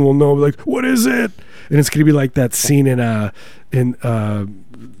just no one will know. Like, what is it? And it's gonna be like that scene in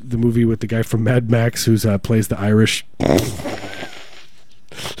the movie with the guy from Mad Max who's plays the Irish.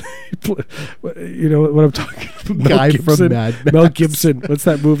 You know what I'm talking about? Guy from Mad Max. Mel Gibson. What's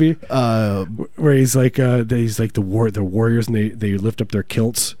that movie? Mm-hmm. Where he's like the warriors and they lift up their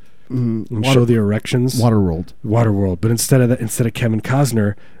kilts and show the erections. Waterworld. But instead of Kevin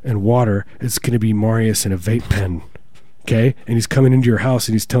Costner and water, it's going to be Marius in a vape pen. Okay, and he's coming into your house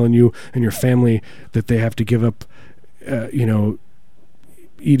and he's telling you and your family that they have to give up,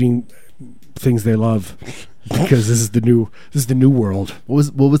 eating things they love. Because this is the new world.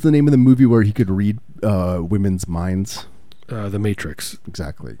 What was the name of the movie where he could read women's minds? The Matrix.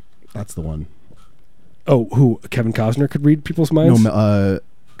 Exactly. That's the one. Oh, who? Kevin Costner could read people's minds? No,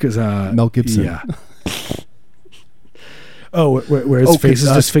 because Mel Gibson. Yeah. Oh, where his face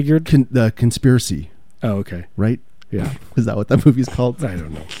is disfigured. The Conspiracy. Oh, okay. Right. Yeah. Is that what that movie's called? I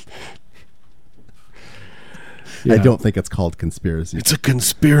don't know. I don't think it's called Conspiracy. It's a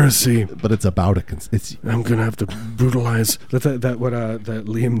conspiracy. But it's about it's. I'm gonna have to brutalize that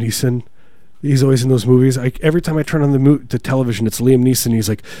Liam Neeson. He's always in those movies. Every time I turn on the television, it's Liam Neeson. He's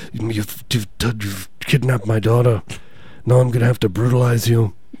like, "You've kidnapped my daughter. Now I'm gonna have to brutalize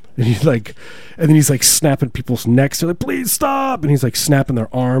you." And then he's like snapping people's necks. They're like, "Please stop!" And he's like snapping their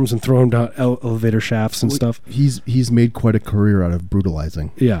arms and throwing down elevator shafts and stuff. He's made quite a career out of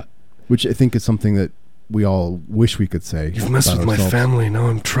brutalizing. Yeah. Which I think is something that we all wish we could say. You've messed about with my ourselves. family. Now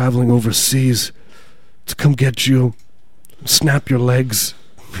I'm traveling overseas to come get you. Snap your legs.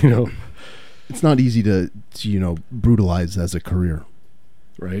 You know, It's not easy to brutalize as a career.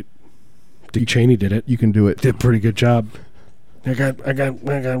 right? Dick Cheney did it. You can do it. Did a pretty good job. I got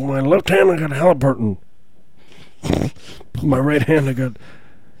my left hand. I got Halliburton. My right hand.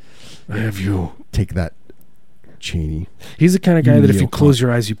 I have you. Take that, Cheney. He's the kind of guy that if you Neocon. close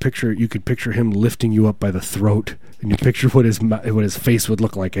your eyes, you could picture him lifting you up by the throat, and you picture what his face would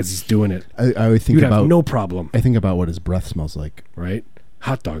look like as he's doing it. I would think You'd about have no problem, I think about what his breath smells like. right?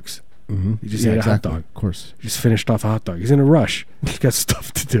 Hot dogs. Mm-hmm. You just ate a hot dog. Of course. He just finished off a hot dog. He's in a rush. He's got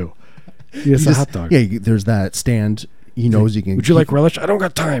stuff to do. He has You a just- hot dog. Yeah, there's that stand. He knows he can. Would you like relish? I don't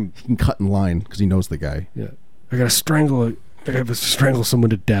got time. He can cut in line because he knows the guy. Yeah, I gotta strangle. I gotta strangle someone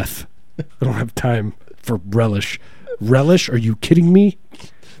to death. I don't have time for relish. Relish? Are you kidding me?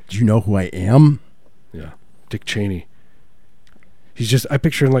 Do you know who I am? Yeah, Dick Cheney. He's just. I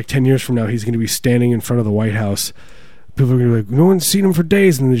picture in like 10 years from now, he's gonna be standing in front of the White House. People are gonna be like, no one's seen him for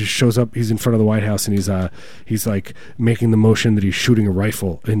days, and then he just shows up. He's in front of the White House, and he's like making the motion that he's shooting a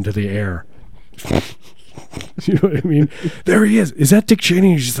rifle into the air. You know what I mean? There he is. Is that Dick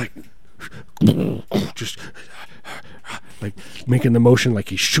Cheney? He's just like, just like making the motion like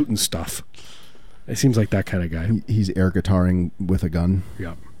he's shooting stuff. It seems like that kind of guy. He's air guitaring with a gun,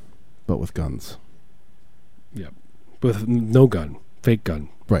 Yeah, but with guns. yeah. With no gun, fake gun.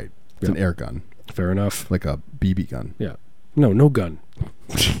 Right. It's an Yeah. air gun, Fair enough. like a BB gun. Yeah. No gun.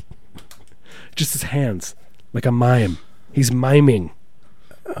 Just his hands, like a mime. He's miming.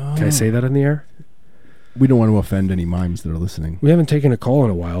 Can I say that in the air? We don't want to offend any mimes that are listening. We haven't taken a call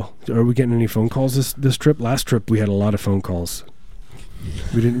in a while. Are we getting any phone calls this trip? Last trip we had a lot of phone calls.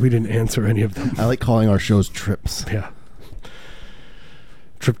 We didn't answer any of them. I like calling our shows trips. Yeah.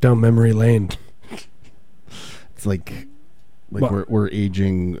 Trip down memory lane. It's like Well- we're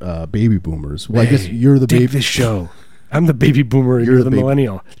aging baby boomers. Well, I guess Hey, you're the dig baby. this show. I'm the baby boomer and You're you're the the baby-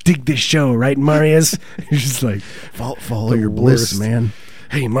 millennial. Dig this show, right, Marius? He's just like, Follow the your bliss, worst. man.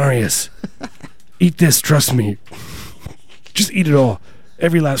 hey, Marius, eat this, trust me. Just eat it all.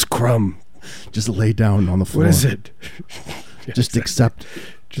 Every last crumb. Just lay down on the floor. What is it? Yeah, Just exactly. accept.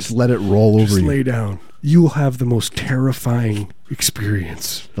 Just let it roll over Just you. lay down. You will have the most terrifying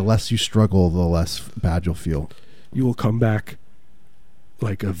experience. The less you struggle, the less bad you'll feel. You will come back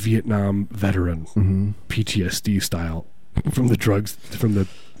like a Vietnam veteran, Mm-hmm. PTSD style, from the drugs, from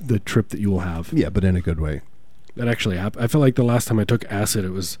the trip that you will have. Yeah, but in a good way. That actually happened. I feel like the last time I took acid, it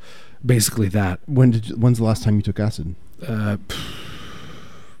was basically that. When's the last time you took acid?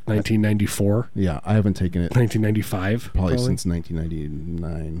 1994, Yeah, I haven't taken it 1995, probably since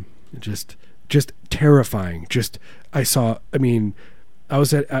 1999. just terrifying. I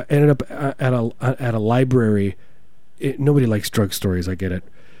was ended up at a library. Nobody likes drug stories. I get it,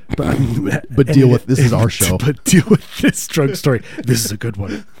 But deal with this is our show. But deal with this drug story. This is a good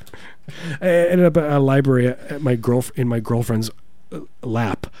one. I ended up at a library at my girlfriend's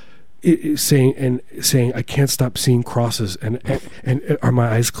lap, saying I can't stop seeing crosses and are my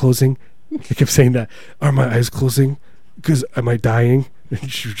eyes closing? I kept saying that. Are my eyes closing? Because am I dying? And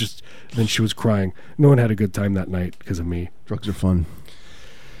then she was crying. No one had a good time that night because of me. Drugs are fun.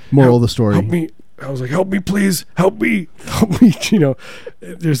 Moral of the story. Help me. I was like, help me, please. Help me. Help me. You know,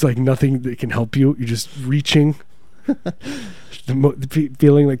 there's like nothing that can help you. You're just reaching.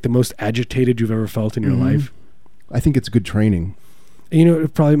 Feeling like the most agitated you've ever felt in your Mhm. life. I think it's good training. You know,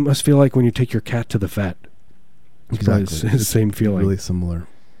 it probably must feel like when you take your cat to the vet. It's probably Exactly. the same feeling. Really similar.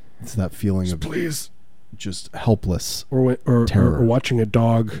 It's that feeling Just of please. just helpless. Or Terror. watching a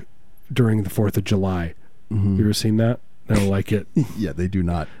dog during the 4th of July. Mhm. You ever seen that? They don't like it. Yeah, they do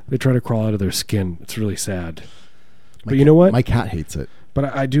not. They try to crawl out of their skin. It's really sad. But you know what? My cat hates it.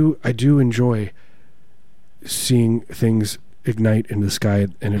 But I do enjoy seeing things ignite in the sky,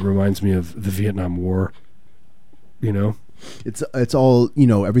 and it reminds me of the Vietnam War. You know? It's all,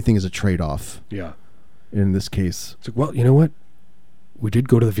 everything is a trade-off Yeah. in this case. It's like, well, you know what? We did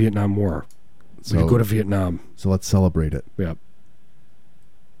go to the Vietnam War. We did go to Vietnam. So let's celebrate it. Yeah.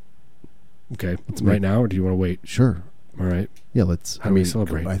 Okay. Let's Right make- now, or do you want to wait? Sure. All right. Yeah, let's How do we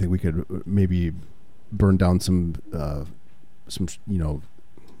celebrate? I think we could maybe burn down some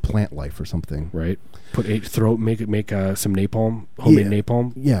plant life or something. Right. Make some napalm, homemade Yeah.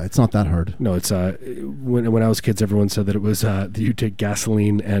 napalm. Yeah, it's not that hard. No, it's when I was kids, everyone said that it was that you take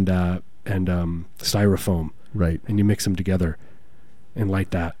gasoline and styrofoam Right. and you mix them together and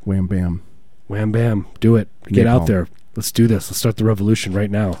light that. Wham bam. Wham bam, do it. Get out Napalm. there. Let's do this. Let's start the revolution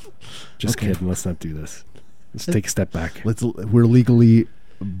right now. Just Okay. kidding. Let's not do this. Let's take a step back. We're legally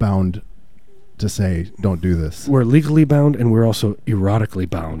bound to say, don't do this. We're legally bound, and we're also erotically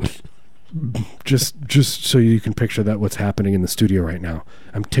bound. just so you can picture that what's happening in the studio right now.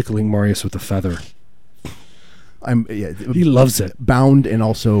 I'm tickling Marius with a feather. He loves it. Bound, and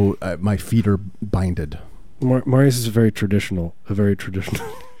also my feet are binded. Marius is a very traditional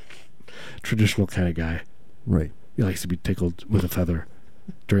traditional kind of guy. Right. He likes to be tickled with a feather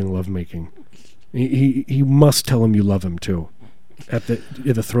during lovemaking. He must tell him you love him too. At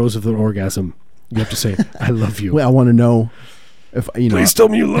the throes of the orgasm, you have to say, "I love you." Well, I want to know if Please tell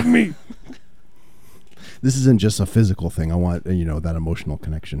me you love me. This isn't just a physical thing. I want that emotional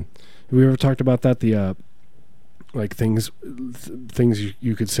connection. Have we ever talked about that? The like things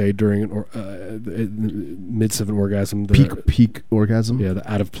you could say during midst of an orgasm. Peak orgasm. Yeah,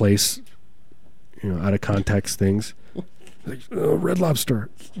 the out of place, out of context things. Like Red Lobster.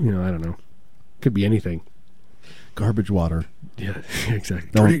 I don't know. Could be anything. Garbage water. Yeah,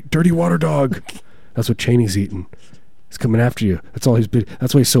 exactly. Dirty water dog. That's what Cheney's eating. He's coming after you. That's all he's been.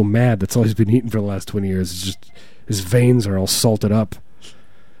 That's why he's so mad. That's all he's been eating for the last 20 years. It's just his veins are all salted up.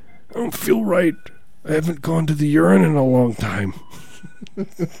 I don't feel right. I haven't gone to the urine in a long time.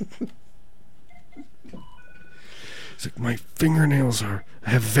 It's like my fingernails I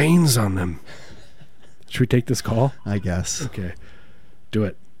have veins on them. Should we take this call? I guess. Okay. Do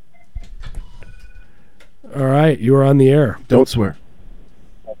it. All right. You are on the air. Don't swear.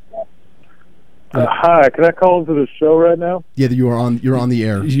 Hi, can I call into the show right now? Yeah, you're on the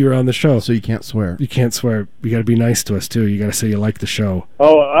air. You're on the show. So you can't swear. You can't swear. You got to be nice to us, too. You got to say you like the show.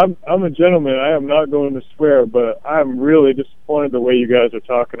 Oh, I'm a gentleman. I am not going to swear, but I'm really disappointed the way you guys are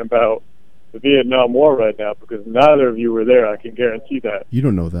talking about the Vietnam War right now, because neither of you were there. I can guarantee that. You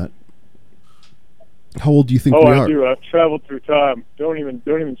don't know that. How old do you think we are? I do. I've traveled through time. Don't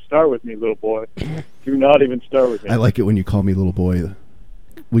even start with me, little boy. Do not even start with me. I like it when you call me little boy.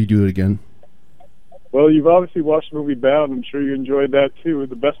 Will you do it again? Well, you've obviously watched the movie Bound. I'm sure you enjoyed that, too.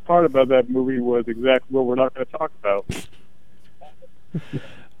 The best part about that movie was exactly what we're not going to talk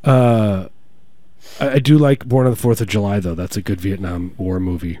about. I do like Born on the 4th of July, though. That's a good Vietnam War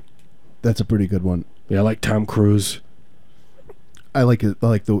movie. That's a pretty good one. Yeah, I like Tom Cruise. I like it. I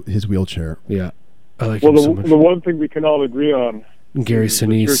like his wheelchair. Yeah. I like him so much. The one thing we can all agree on Gary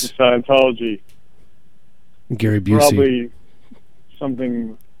Sinise. The Church of Scientology. Gary Busey. Probably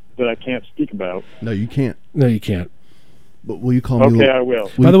something that I can't speak about. No, you can't. No, you can't. But will you call me? Okay, I will.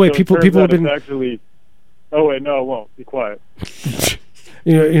 By the way, people have been actually. Oh wait, no, I won't. Be quiet.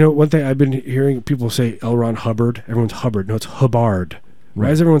 One thing I've been hearing people say L. Ron Hubbard. Everyone's Hubbard. No, it's Hubbard. Why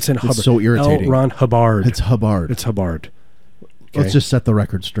is everyone saying Hubbard? It's so irritating. L. Ron Hubbard. It's Hubbard. It's Hubbard. Okay? Let's just set the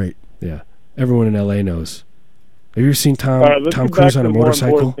record straight. Yeah, everyone in L.A. knows. Have you ever seen Tom Cruise on a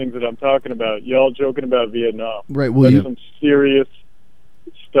motorcycle? More important things that I'm talking about. Y'all joking about Vietnam. Right. That's some serious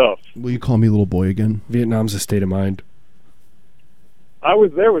stuff. Will you call me little boy again? Vietnam's a state of mind. I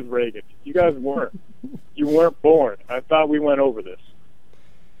was there with Reagan. You guys weren't. You weren't born. I thought we went over this.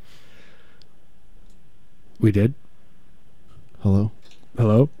 We did? Hello?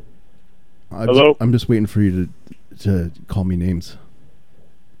 Hello? Hello? I'm just waiting for you to call me names.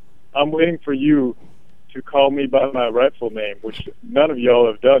 I'm waiting for you to call me by my rightful name, which none of y'all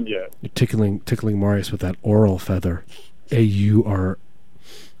have done yet. You're tickling Marius with that oral feather. AURAL.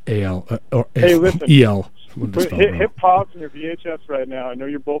 Hey, listen. EL. Hit pause on your VHS right now. I know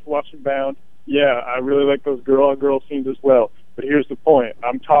you're both watching Bound. Yeah, I really like those girl-on-girl scenes as well. But here's the point.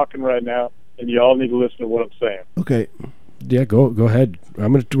 I'm talking right now, and y'all need to listen to what I'm saying. Okay. Yeah, go ahead. We're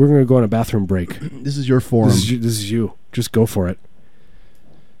gonna go on a bathroom break. This is your forum. This is you. Just go for it.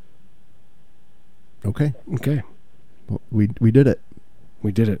 Okay. Okay. Well, we did it.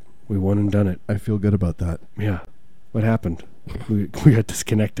 We did it. We won and done it. I feel good about that. Yeah. What happened? we got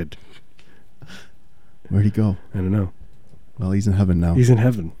disconnected. Where'd he go? I don't know. Well, he's in heaven now. He's in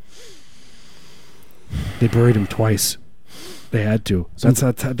heaven. They buried him twice. They had to.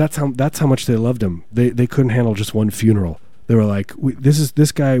 That's how much they loved him. They couldn't handle just one funeral. They were like,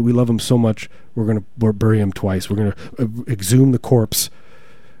 this guy. We love him so much. We're gonna bury him twice. We're gonna exhume the corpse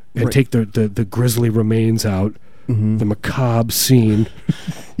and take the grisly remains out. Mm-hmm. The macabre scene.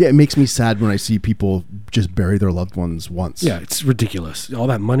 Yeah, it makes me sad when I see people just bury their loved ones once. Yeah, it's ridiculous. All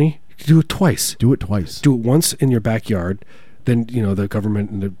that money, you do it twice. Do it twice. Do it once in your backyard. Then the government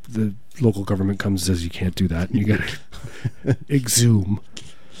and the local government comes and says you can't do that, and you got to exhume.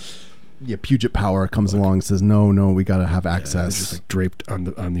 Yeah, Puget Power comes along and says no, we got to have access. Just like draped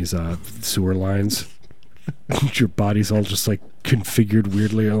on these sewer lines. Your body's all just like configured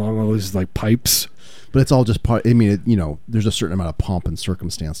weirdly along all these like pipes. But it's all just part. I mean, there's a certain amount of pomp and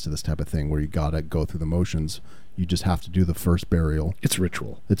circumstance to this type of thing where you got to go through the motions. You just have to do the first burial. It's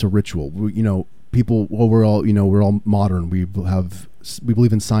ritual. It's a ritual. People. Well, we're all modern. We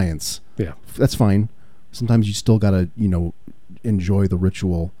believe in science. Yeah, that's fine. Sometimes you still gotta enjoy the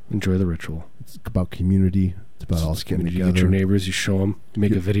ritual. Enjoy the ritual. It's about community. It's about all getting together. You get your neighbors. You show them. You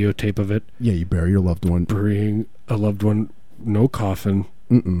make a videotape of it. Yeah, you bury your loved one. Burying a loved one. No coffin.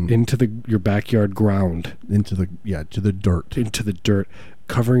 Into your backyard ground. To the dirt. Into the dirt.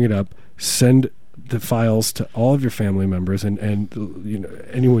 Covering it up. Send the files to all of your family members and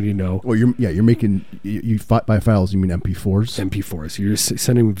anyone you know. Well, you're making by files you mean MP4s. MP4s. You're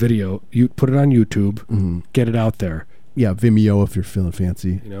sending video. You put it on YouTube. Get it out there. Yeah, Vimeo if you're feeling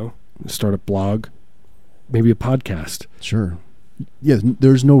fancy. Start a blog, maybe a podcast. Sure. Yeah,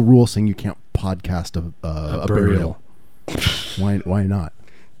 there's no rule saying you can't podcast a burial. Why not?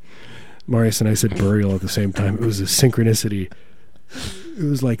 Marius and I said burial at the same time. It was a synchronicity. It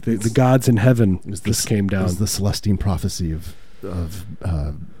was like the gods in heaven just came down. It was the Celestine prophecy of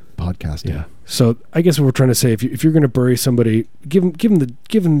podcasting. Yeah. So I guess what we're trying to say, if you're going to bury somebody, give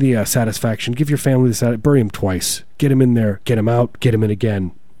them the satisfaction. Give your family the satisfaction. Bury them twice. Get them in there. Get them out. Get them in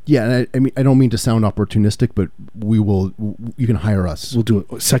again. Yeah, and I mean I don't mean to sound opportunistic, but we will. You can hire us. We'll do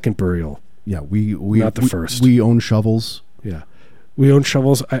a second burial. Yeah, we not the first. We own shovels. Yeah, we own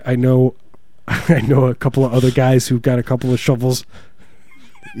shovels. I know a couple of other guys who've got a couple of shovels.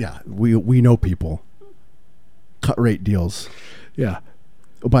 Yeah, we know people. Cut rate deals. Yeah.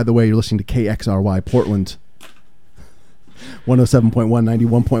 Oh, by the way, you're listening to KXRY Portland, 107.1,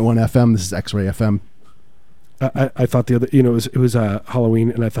 91.1 FM. This is X-Ray FM. I thought the other, it was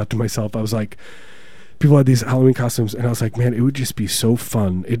Halloween, and I thought to myself, I was like, people had these Halloween costumes, and I was like, man, it would just be so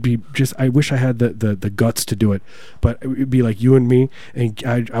fun. It'd be just, I wish I had the guts to do it, but it would be like you and me, and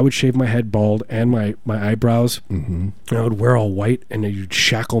I would shave my head bald and my eyebrows, and I would wear all white, and then you'd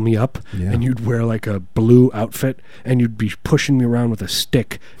shackle me up, and you'd wear like a blue outfit, and you'd be pushing me around with a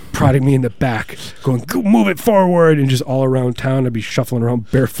stick, prodding me in the back, going, go, move it forward, and just all around town, I'd be shuffling around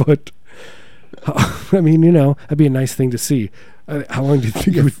barefoot. I mean, that'd be a nice thing to see. How long do you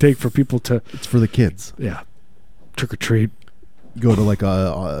think it would take for people to... It's for the kids. Yeah. Trick or treat. Go to like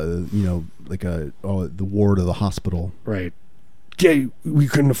the ward of the hospital. Right. Yeah, we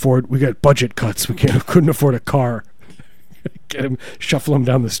got budget cuts. Couldn't afford a car. Shuffle them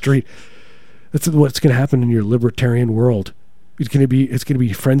down the street. That's what's going to happen in your libertarian world. It's going to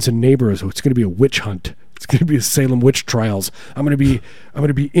be friends and neighbors. It's going to be a witch hunt. It's going to be a Salem witch trials. I'm going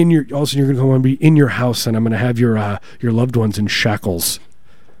to be in your. Also, you're going to come and be in your house, and I'm going to have your loved ones in shackles,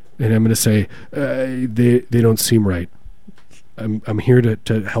 and I'm going to say they don't seem right. I'm here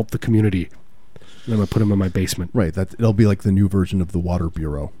to help the community. And I'm going to put them in my basement. Right. It'll be like the new version of the Water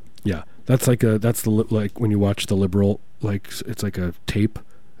Bureau. Yeah, that's like when you watch the liberal, like it's like a tape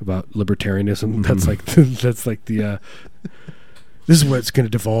about libertarianism. That's like the. This is what it's going to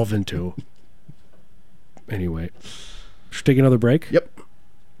devolve into. Anyway, should we take another break? Yep.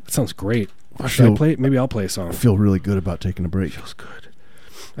 That sounds great. Should I play it? Maybe I'll play a song. I feel really good about taking a break. Feels good.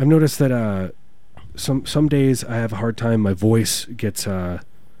 I've noticed that some days I have a hard time. My voice gets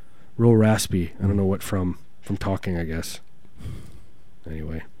real raspy. I don't know what from talking, I guess.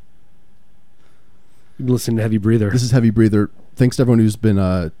 Anyway. You've been listening to Heavy Breather. This is Heavy Breather. Thanks to everyone who's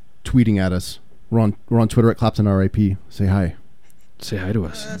been tweeting at us. We're on Twitter at Clapton RIP. Say hi. Say hi to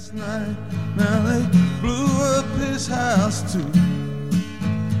us. Last night, now they blew up his house too.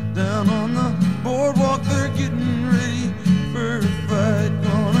 Down on the boardwalk, they're getting ready for a fight.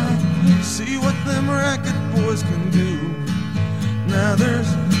 Gonna see what them racket boys can do. Now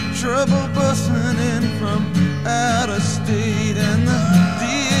there's trouble busting in from out of state, and the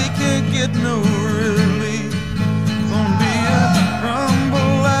DA can't get no relief. Gonna be a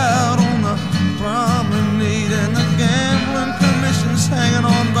rumble out on the promenade, and the gambling commission's hanging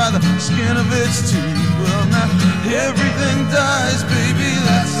on by the skin of its teeth. Well, now everything dies, baby,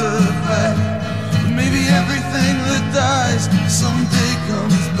 that's a fact. But maybe everything that dies someday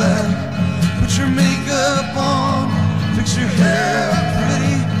comes back. Put your makeup on, fix your hair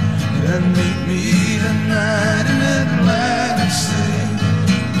pretty, and meet me tonight in Atlantic City.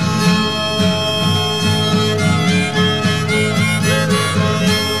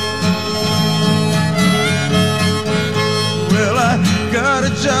 Well, I got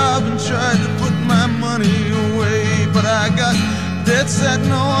a job and tried to put my money away, but I got debts that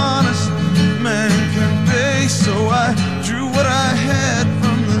no honest man can pay. So I drew what I had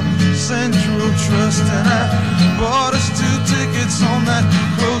from the Central Trust, and I bought us 2 tickets on that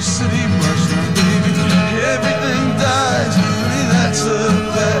Close City bus. Now, baby, everything dies, honey, that's a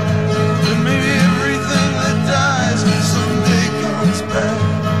fact. But maybe everything that dies someday comes back.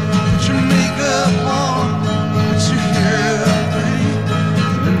 Put your makeup on,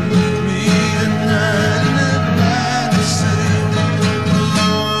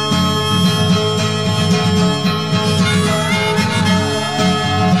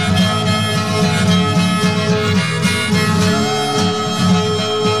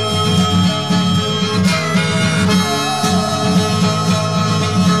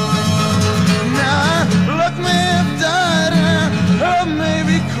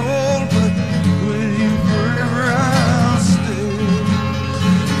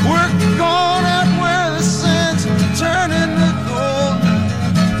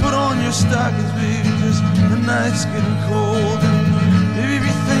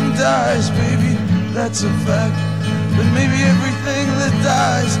 that's a fact. But maybe everything that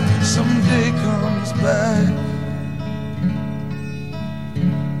dies someday comes back.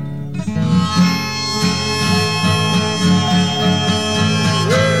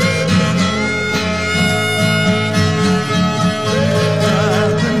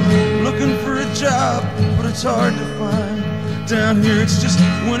 I've been looking for a job, but it's hard to find. Down here it's just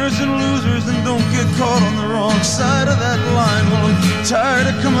winners and losers, and don't get caught on the wrong side of that line. Well, I'm tired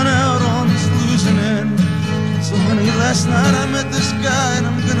of coming out on this losing end. So honey, last night I met this guy, and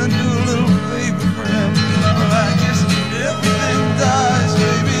I'm gonna do a little favor for him. Well, I guess everything dies,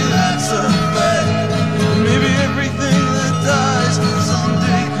 baby, that's a fact. Maybe everything that dies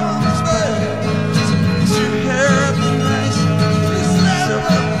someday comes back. So fix your hair up nice, fix yourself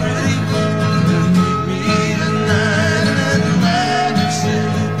up pretty, and then meet me tonight in Atlantic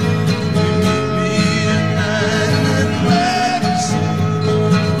City. Meet me tonight in Atlantic City.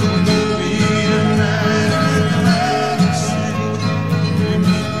 Meet me tonight in Atlantic City. Meet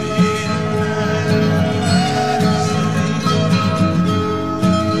me tonight in Atlantic City.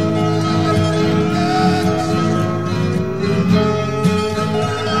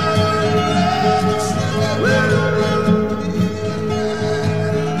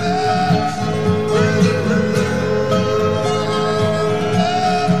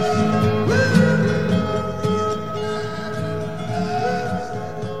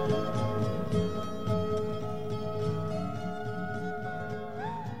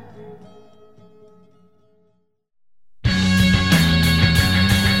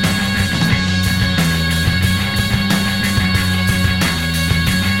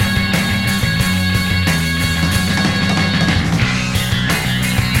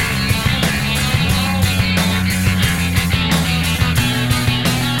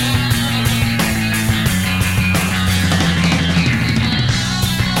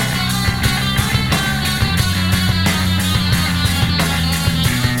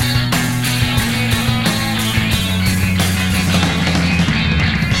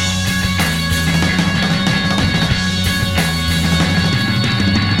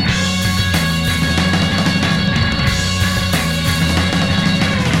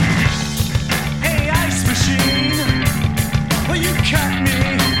 Hey, ice machine, will you cut me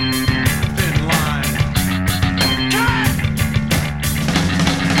in line? Cut!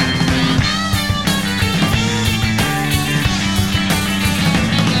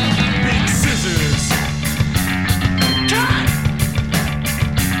 Big scissors. Cut!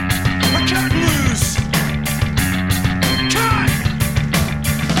 I cut loose. Cut!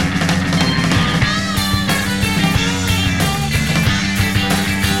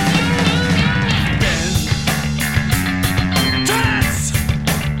 Dance!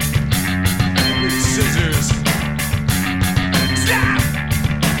 Big scissors. Snap!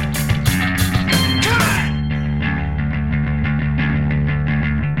 Cut!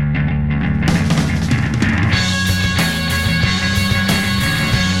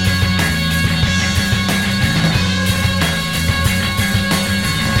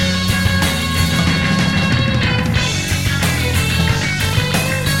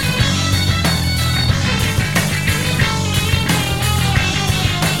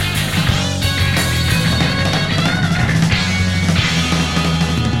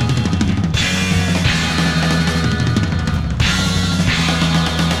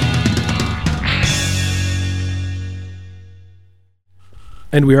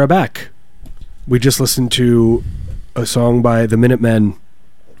 And we are back. We just listened to a song by the Minutemen,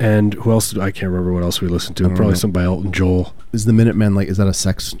 and who else? I can't remember what else we listened to. I don't Probably know. some by Elton Joel. Is the Minutemen like? Is that a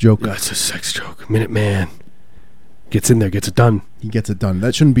sex joke? That's a sex joke. Minuteman gets in there, gets it done. He gets it done.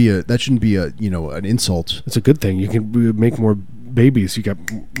 That shouldn't be a. An insult. It's a good thing. You can make more babies. You got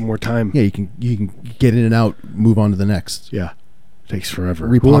more time. Yeah, you can get in and out. Move on to the next. Yeah. Takes forever.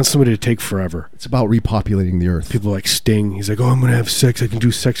 Repop- Who wants somebody to take forever? It's about repopulating the earth. People like Sting. He's like, oh, I'm going to have sex. I can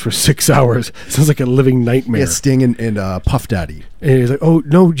do sex for 6 hours. Sounds like a living nightmare. Yeah, Sting and Puff Daddy. And he's like, oh,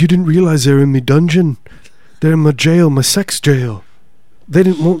 no, you didn't realize they're in my dungeon. They're in my jail, my sex jail. They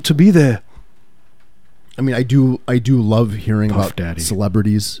didn't want to be there. I mean, I do love hearing Puff about Daddy.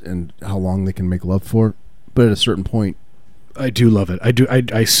 celebrities and how long they can make love for, but at a certain point, I do love it. I do.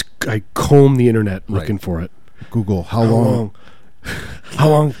 I comb the internet looking for it. Google how long How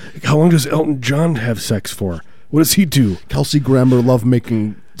long does Elton John have sex for? What does he do? Kelsey Grammer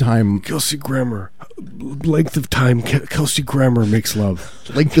lovemaking time, Kelsey Grammer. Length of time Kelsey Grammer makes love.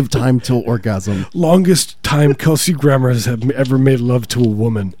 length of time till orgasm. Longest time Kelsey Grammer has ever made love to a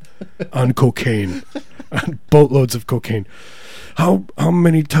woman on cocaine. On boatloads of cocaine. How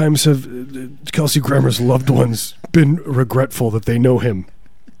many times have Kelsey Grammer's loved ones been regretful that they know him?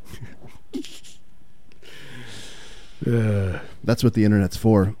 That's what the internet's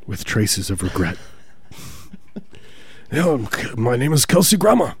for. With traces of regret. Yeah, my name is Kelsey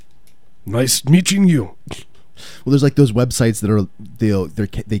Grammer. Nice meeting you. Well, there's like those websites that are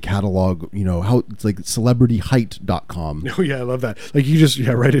they catalog, you know, how it's like celebrityheight.com. Oh yeah, I love that. Like you just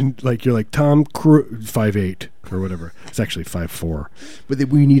write in like you're like Tom Cruise 5'8" or whatever. It's actually 5'4". But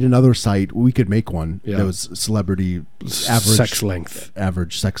we need another site. We could make one Yeah. that was celebrity average sex length.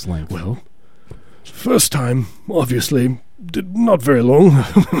 Well, first time, obviously, did not very long.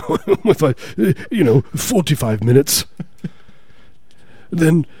 With 45 minutes.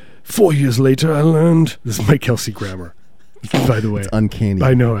 Then 4 years later, I learned. This is my Kelsey Grammer, by the way. It's uncanny.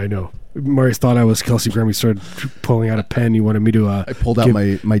 I know. Marius thought I was Kelsey Grammer. He started pulling out a pen. He wanted me to. I pulled out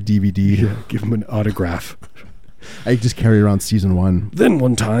my DVD. Give him an autograph. I just carry around season 1. Then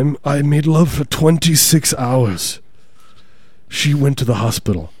one time, I made love for 26 hours. She went to the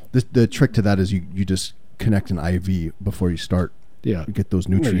hospital. The trick to that is you just connect an IV before you start. Yeah, You get those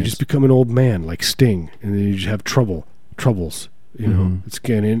No, nutrients. you just become an old man like Sting, and then you just have troubles. You know, it's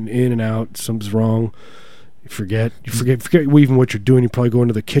getting in and out. Something's wrong. You forget even what you're doing. You probably go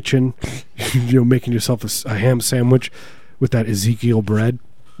into the kitchen, making yourself a ham sandwich with that Ezekiel bread,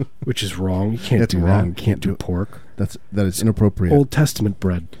 which is wrong. You can't That's do wrong. that. You can't do pork. that is inappropriate. Old Testament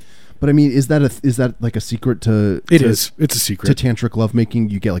bread. But I mean, is that like a secret to? It is. It's a secret. To tantric lovemaking.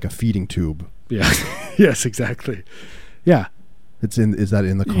 You get like a feeding tube. Yeah. Yes. Exactly. Yeah. Is that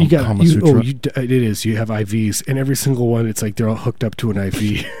in the You got Kama Sutra? it is. You have IVs, and every single one, it's like they're all hooked up to an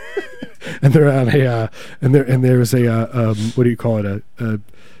IV, and they're on and there's a what do you call it, a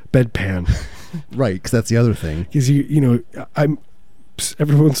bedpan, Right, because that's the other thing. because I'm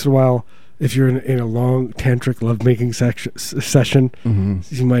every once in a while, if you're in a long tantric lovemaking session,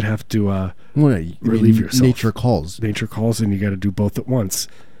 you might have to Well, relieve yourself. Nature calls. Nature calls, and you got to do both at once.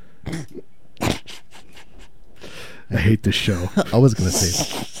 I hate this show. I was gonna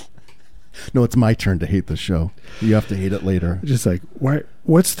say. No, it's my turn to hate the show. You have to hate it later. Just like, why?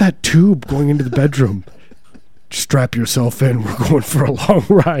 What's that tube going into the bedroom? Strap yourself in. We're going for a long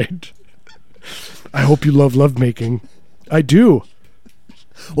ride. I hope you love lovemaking. I do.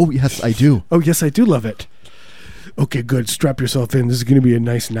 Oh yes, I do. Oh, yes, I do love it. Okay, good. Strap yourself in. This is going to be a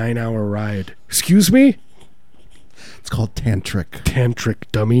nice 9-hour ride. Excuse me? It's called tantric. Tantric,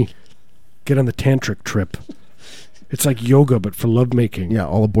 dummy. Get on the tantric trip. It's like yoga, but for lovemaking. Yeah,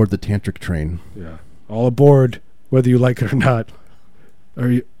 all aboard the tantric train. Yeah. All aboard, whether you like it or not. Are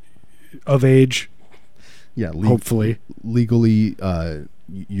you of age? Yeah, Hopefully. legally,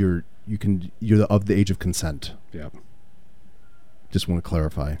 you're of the age of consent. Yeah. Just want to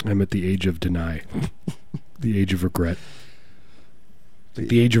clarify. I'm at the age of deny. The age of regret. Like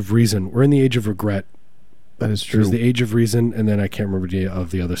the age of reason. We're in the age of regret. That is true. There's the age of reason, and then I can't remember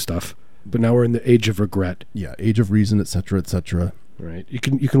of the other stuff. But now we're in the age of regret. Yeah, age of reason, etc., etc. Right. You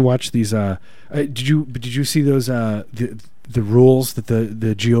can watch these. Did you see those the rules that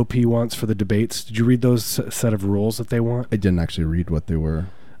the GOP wants for the debates? Did you read those set of rules that they want? I didn't actually read what they were.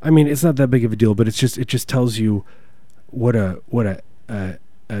 I mean, it's not that big of a deal, but it just tells you what a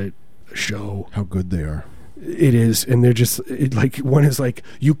show, How good they are. it is. And they're just like, one is like,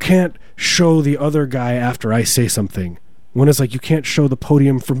 you can't show the other guy after I say something. One is like, you can't show the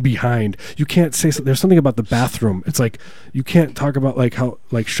podium from behind. You can't say there's something about the bathroom. It's like, you can't talk about like how,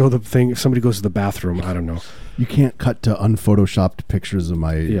 like, show the thing if somebody goes to the bathroom. I don't know. You can't cut to unphotoshopped pictures of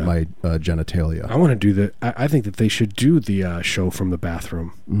my genitalia. I want to do that. I think that they should do the show from the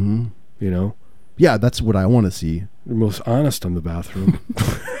bathroom. Mm-hmm. You know, Yeah, that's what I want to see. they're most honest on the bathroom.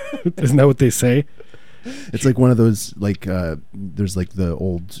 Isn't that what they say? It's like one of those, like, there's like the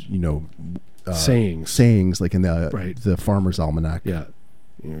old, sayings like in the Farmer's Almanac. Yeah.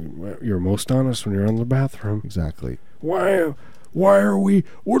 You're most honest when you're in the bathroom. Exactly. Why are we,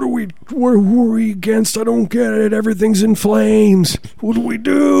 what are we against? I don't get it. Everything's in flames. What do we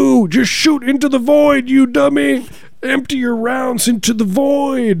do? Just shoot into the void, you dummy. Empty your rounds into the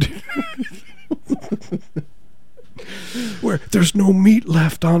void. Where there's no meat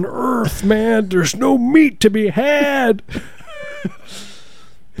left on Earth, man. There's no meat to be had.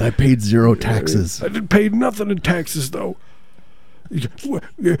 I paid 0 taxes. I didn't pay nothing in taxes, though.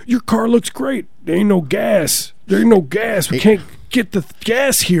 Your car looks great. There ain't no gas. We can't get the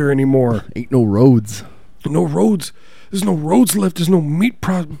gas here anymore. Ain't no roads. No roads. There's no roads left. There's no meat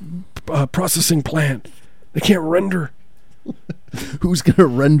processing plant. They can't render. Who's gonna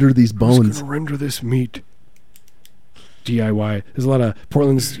render these Who's bones? gonna render this meat? DIY. There's a lot of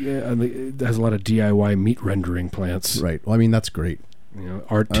Portland's has a lot of DIY meat rendering plants. Right. Well, I mean, that's great. You know,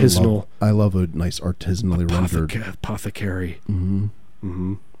 artisanal. I love a nice artisanally rendered. Apothecary. Mm-hmm.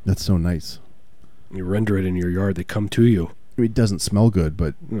 Mm-hmm. That's so nice. You render it in your yard. They come to you. I mean, it doesn't smell good,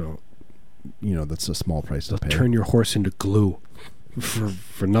 but You know, that's a small price to pay. turn your horse into glue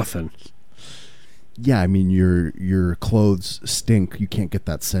for nothing. Yeah, I mean, your clothes stink. You can't get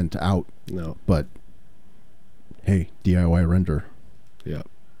that scent out. No. But hey, DIY render. Yeah.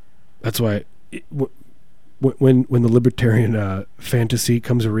 That's why when the libertarian fantasy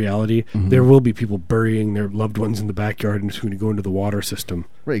comes a reality, there will be people burying their loved ones in the backyard and it's going to go into the water system.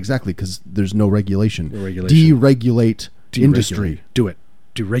 Right, exactly, because there's no regulation. No regulation. Deregulate industry. Do it.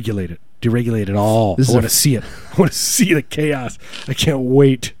 Deregulate it. Deregulate it all. This I is want to see it. I want to see the chaos. I can't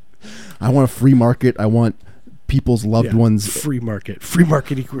wait. I want a free market. I want people's loved ones. Free market. Free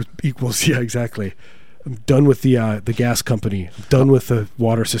market equals. Yeah, exactly. I'm done with the gas company. I'm done with the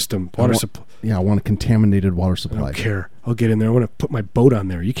water system. Water supply. Yeah, I want a contaminated water I supply. don't care. I'll get in there. I want to put my boat on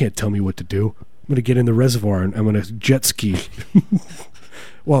there. You can't tell me what to do. I'm going to get in the reservoir and I'm going to jet ski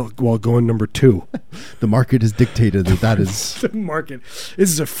while going number 2. The market has dictated that is. The market. This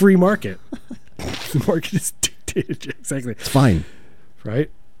is a free market. The market is dictated. Exactly. It's fine.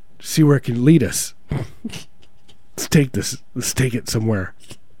 Right? See where it can lead us. Let's take this. Let's take it somewhere.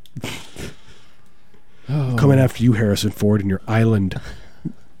 Oh. Coming after you, Harrison Ford, and your island.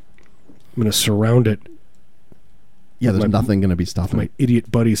 I'm going to surround it. Yeah, there's my- nothing going to be stopping My it.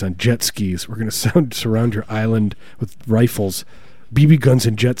 idiot buddies on jet skis. We're going to surround your island with rifles, BB guns,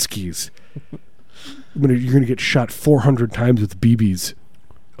 and jet skis. You're going to get shot 400 times with BBs.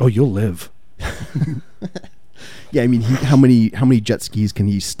 Oh, you'll live. Yeah, I mean, how many jet skis can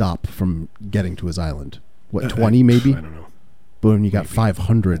he stop from getting to his island? What, 20 maybe? I don't know. But when you got Maybe.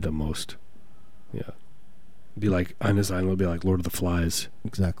 500, At the most. Yeah. Be like, on his island, it'll be like Lord of the Flies.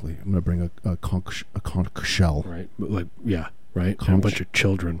 exactly. I'm gonna bring a conch shell. Right? But like, yeah, right? And a Conch. bunch of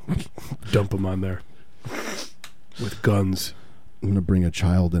children. Dump them on there. With guns. I'm gonna bring a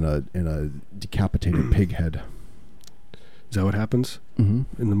child in a decapitated pig head. Is that what happens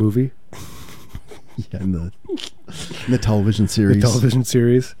Mm-hmm. in the movie? Yeah, in the television series. The television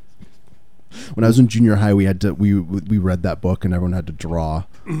series? When I was in junior high, we read that book, and everyone had to draw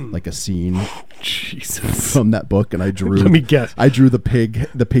like a scene Jesus. from that book, and I drew. Let me guess. I drew the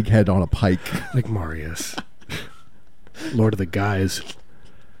pig head on a pike. Like Marius. Lord of the Guys.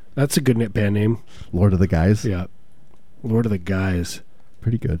 That's a good band name. Lord of the Guys. Yeah. Lord of the Guys.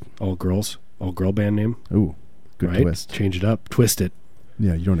 Pretty good. All girls. All girl band name. Ooh, good right? twist. Change it up. Twist it.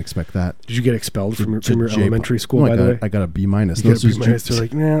 Yeah, you don't expect that. Did you get expelled from your J- elementary school, No, by the way? I got a B minus. You got a B minus. They're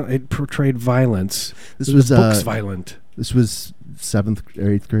like, nah, it portrayed violence. This The was book's violent. This was 7th or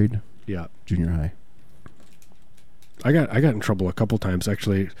 8th grade, Yeah. junior high. I got in trouble a couple times,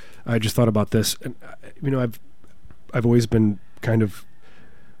 actually. I just thought about this. And, I've always been kind of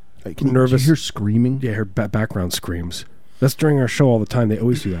nervous. Did you hear screaming? Yeah, I heard background screams. That's during our show all the time. They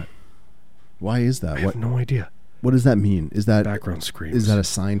always do that. Why is that? I have no idea. What does that mean? Is that Background screams. is that a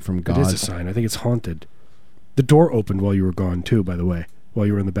sign from God? It is a sign. I think it's haunted. The door opened while you were gone too, by the way, while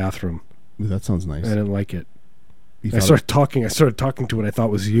you were in the bathroom. Ooh, that sounds nice. I didn't like it. You I thought started talking to what I thought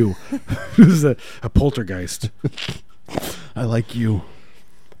was you. It was a poltergeist. I like you.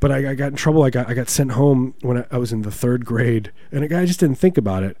 But I got in trouble. I got sent home when I was in the 3rd grade, and I just didn't think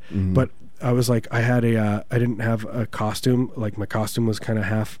about it. Mhm. But I was like, I didn't have a costume. Like my costume was kind of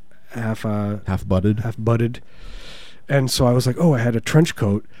half Half butted. And so I was like, oh, I had a trench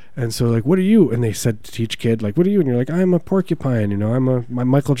coat. And so like, what are you? And they said to each kid, like, what are you? And you're like, I'm a porcupine. I'm my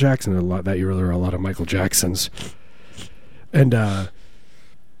Michael Jackson. That year there were a lot of Michael Jacksons. And I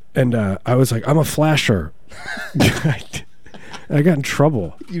was like, I'm a flasher. I got in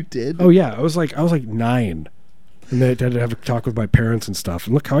trouble. You did? Oh yeah, I was like 9, and they had to have a talk with my parents and stuff.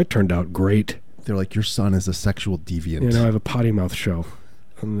 And look how I turned out great. They're like, your son is a sexual deviant. I have a potty mouth show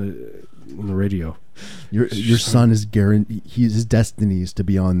on the radio. Your son is his destiny is to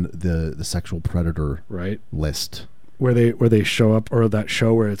be on the sexual predator Right, list. where they show up, or that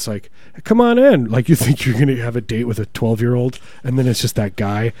show where it's like, come on in, like you think you're gonna have a date with a 12-year-old, and then it's just that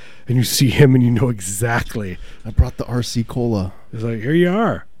guy, and you see him, and you know exactly. I brought the RC Cola. It's like, here you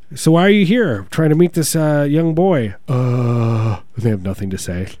are. So why are you here? Trying to meet this young boy? They have nothing to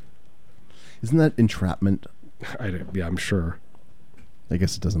say. Isn't that entrapment? Yeah, I'm sure. I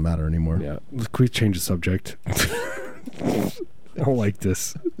guess it doesn't matter anymore. Yeah, can we change the subject? I don't like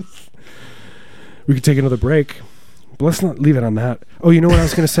this. We could take another break, but let's not leave it on that. Oh, you know what I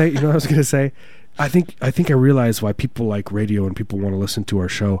was going to say? I think I realize why people like radio and people want to listen to our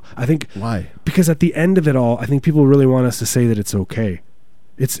show. I think Why? because at the end of it all, I think people really want us to say that it's okay.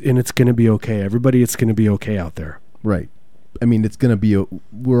 It's going to be okay. Everybody, it's going to be okay out there. Right. I mean, it's going to be,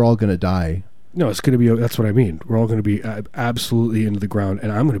 we're all going to die. No, it's going to be, that's what I mean. We're all going to be absolutely into the ground,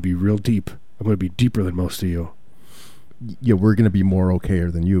 and I'm going to be real deep. I'm going to be deeper than most of you. Yeah, we're going to be more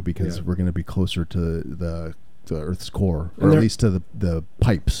okayer than you because Yeah. we're going to be closer to the Earth's core, And or at there- least to the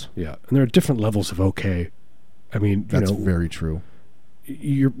pipes. Yeah, and there are different levels of okay. I mean, That's very true.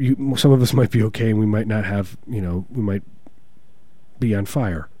 Some of us might be okay, and we might not have. We might be on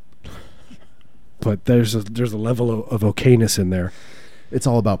fire. But there's a level of okayness in there. It's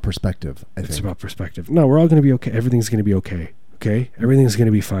all about perspective, I It's think. about perspective. No, we're all going to be okay. Everything's going to be okay. Okay, everything's going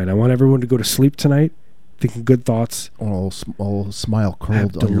to be fine. I want everyone to go to sleep tonight, thinking good thoughts, I'll smile have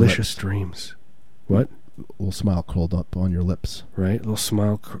curled on your delicious lips. dreams. What? A little smile curled up on your lips. Right? A little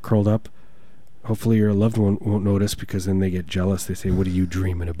smile curled up. Hopefully your loved one won't notice, because then they get jealous. They say, "What are you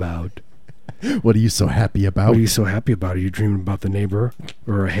dreaming about? What are you so happy about? What are you so happy about? Are you dreaming about the neighbor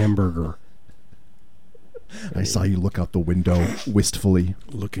or a hamburger?" I saw you look out the window wistfully.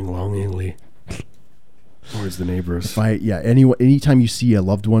 Looking longingly towards the neighbors. Anytime you see a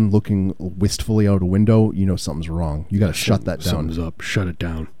loved one looking wistfully out a window, you know something's wrong. You got to shut that down. Something's up. Shut it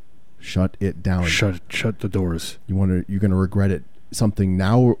down. Shut it down. Shut the doors. You're going to regret it something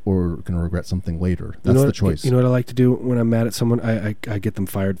now, or going to regret something later. That's the choice. You know what I like to do when I'm mad at someone? I get them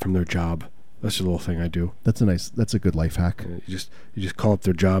fired from their job. That's a little thing I do. That's a good life hack. You just call up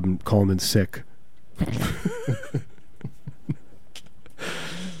their job and call them in sick.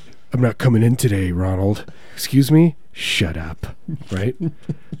 I'm not coming in today, Ronald. Excuse me? Shut up. Right?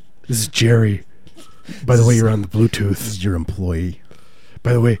 This is Jerry. By the way, you're on the This Bluetooth. is your employee.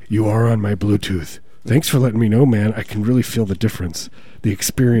 By the way, you are on my Bluetooth. Thanks for letting me know, man. I can really feel the difference. The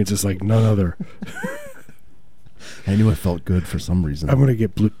experience is like none other. I knew it felt good for some reason. I'm going to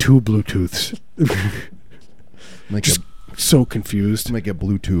get two Bluetooths. Like Just so confused. to make it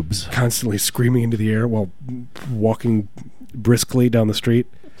blue tubes. Constantly screaming into the air while walking briskly down the street.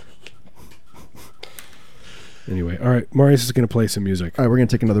 Anyway, all right. Marius is going to play some music. All right, we're going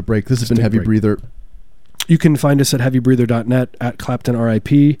to take another break. This has Let's been take a Heavy break. Breather You can find us at heavybreather.net, at Clapton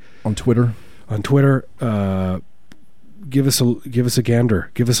RIP, on Twitter. on Twitter. Give us a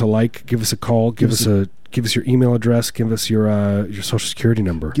gander. Give us a like. Give us a call. Give us your email address. Give us your social security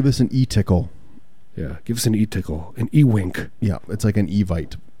number. Give us an e-tickle. Yeah, give us an e-tickle, an e-wink. Yeah, it's like an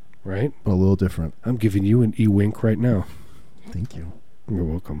Evite, Right? but a little different. I'm giving you an e-wink right now. Thank you. You're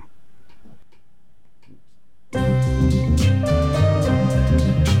welcome.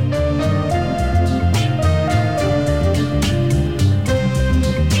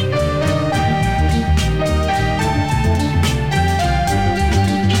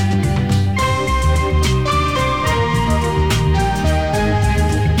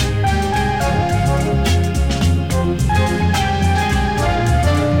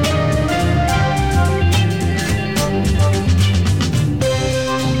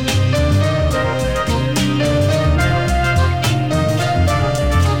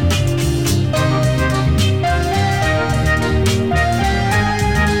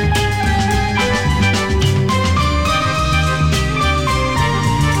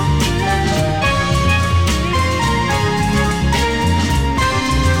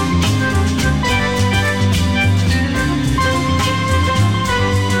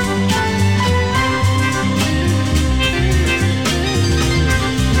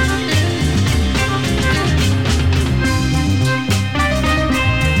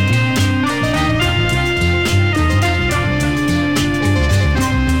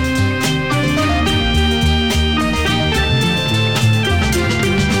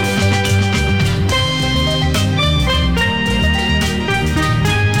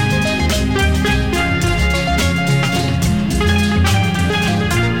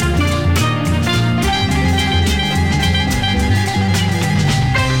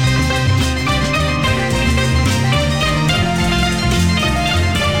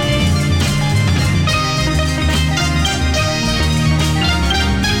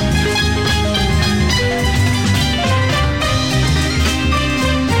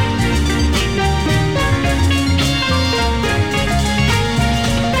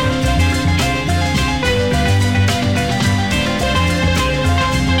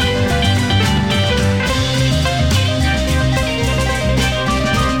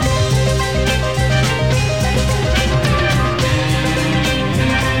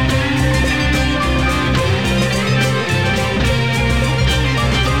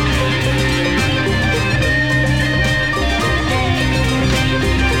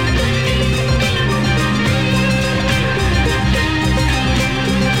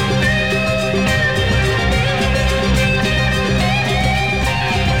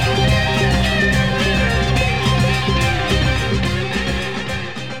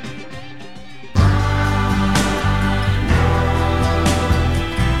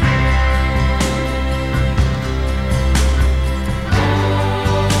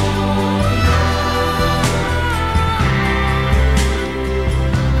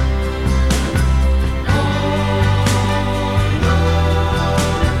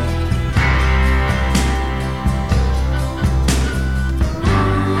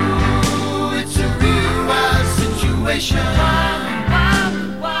 situation.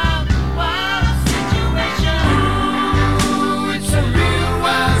 Wild, wild, wild situation. Ooh, it's a real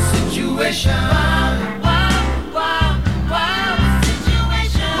wild situation. Wild, wild, wild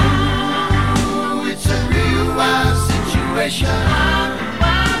situation. Ooh, it's a real wild situation. Wild,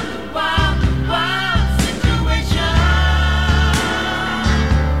 wild, wild situation.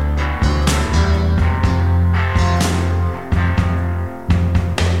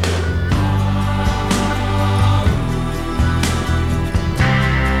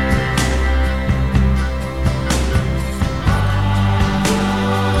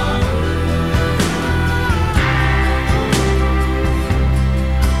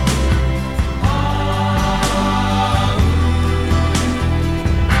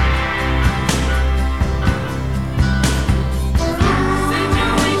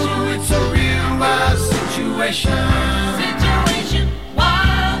 It's a real wild situation. Situation,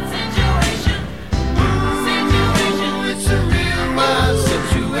 wild situation. Situation, it's a real wild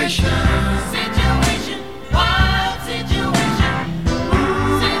situation. Situation, wild situation.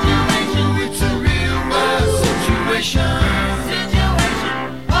 Situation, it's a real wild situation. Situation,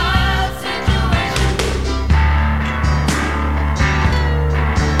 wild situation.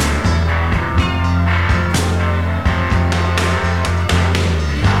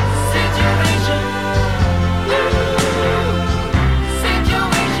 Situation,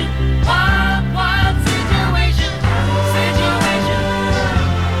 situation, wild, wild situation. Situation,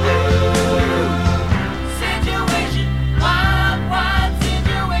 situation, wild, wild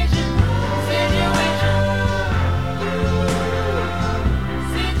situation.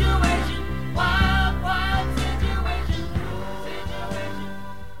 Situation, wild, wild situation.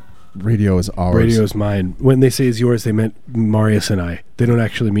 Radio is ours. Radio's mine. When they say is yours, they meant Marius and I. They don't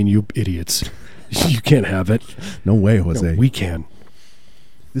actually mean you idiots. You can't have it. No way, No, Jose. we can.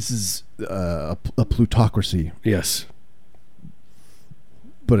 This is a plutocracy, Yes.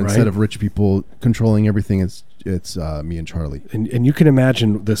 but instead Right. of rich people controlling everything, it's me and Charlie. And you can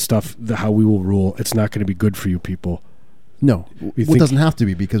imagine the stuff, how we will rule. It's not going to be good for you people. No, You it think- doesn't have to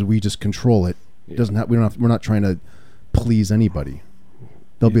be because we just control it. It doesn't have. We don't have. We're not trying to please anybody.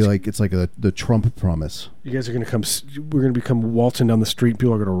 They'll be like it's like the Trump promise. You guys are going to come. We're going to become waltzing down the street.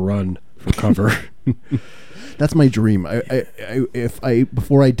 People are going to run for cover. That's my dream. If I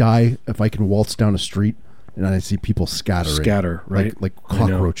before I die, if I can waltz down a street and I see people scattering, Scatter, right? like I know.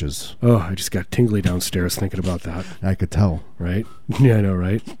 cockroaches. Oh, I just got tingly downstairs thinking about that. I could tell. Right? Yeah, I know,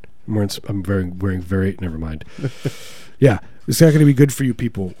 right? I'm wearing very. Never mind. Yeah, it's not going to be good for you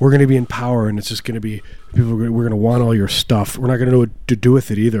people. We're going to be in power, and it's just going to be people. We're going to want all your stuff. We're not going to know what to do with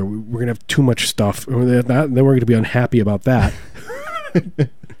it either. We're going to have too much stuff, and then we're going to be unhappy about that.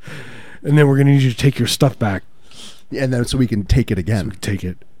 And then we're going to need you to take your stuff back. And then so we can take it again. Take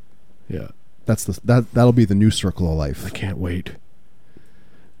it. Yeah, That'll be the new circle of life. I can't wait.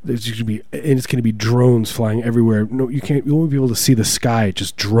 There's going to be, and it's going to be drones flying everywhere. No, you can't. You won't be able to see the sky.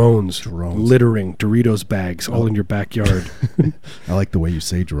 Just drones littering Doritos bags all in your backyard. I like the way you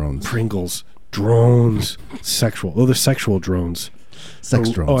say drones. Pringles, drones, sexual. Oh, they're sexual drones. Sex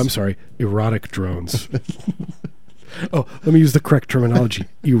Oh, drones. Oh, I'm sorry, erotic drones. Oh, let me use the correct terminology.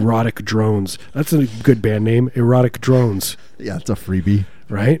 Erotic drones. That's a good band name. Erotic drones. Yeah, it's a freebie.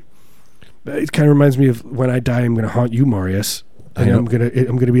 Right? It kind of reminds me of when I die, I'm going to haunt you, Marius. I And know. I'm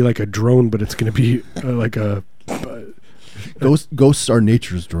gonna be like a drone, but it's gonna be like a Ghosts are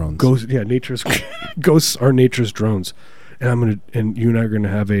nature's drones. ghost. Yeah, nature's ghosts are nature's drones, and you and I are gonna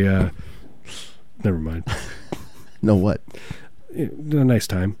have a. Never mind. No, what? A nice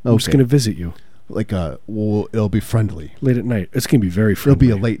time. I'm just Okay. gonna visit you Like it'll be friendly. late at night. It's gonna be very It'll friendly.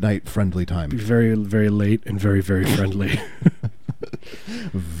 be a late night friendly time. Be very very late and very very friendly.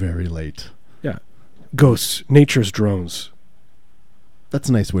 Very late. Yeah, ghosts, nature's drones. That's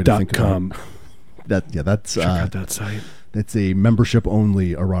a nice way to think .com. about that. Yeah, that's Check out that site. that's a membership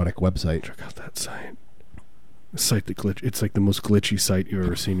only erotic website. Check out that site. The site that glitch. It's like the most glitchy site you've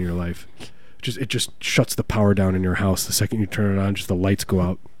ever seen in your life. It just shuts the power down in your house the second you turn it on. Just the lights go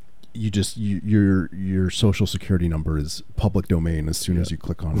out. Your social security number is public domain as soon as you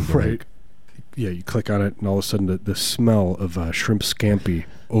click on it. Right. Yeah, you click on it, and all of a sudden the smell of shrimp scampi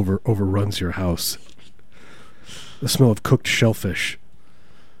overruns your house. The smell of cooked shellfish.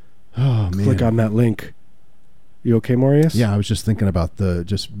 Oh man. Click on that link. You okay, Marius? Yeah, I was just thinking about the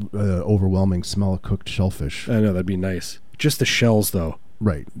overwhelming smell of cooked shellfish. I know, that'd be nice. Just the shells, though.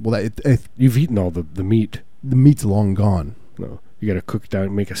 Right. Well, You've eaten all the meat. the meat's long gone. No. You got to cook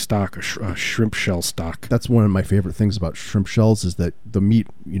down, make a stock, a shrimp shell stock. That's one of my favorite things about shrimp shells is that the meat,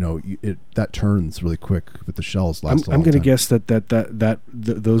 that turns really quick, but the shells last a long I'm going to time. guess that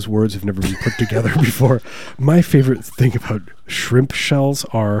those words have never been put together before. My favorite thing about shrimp shells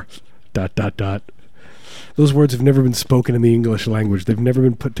are ... Those words have never been spoken in the English language. They've never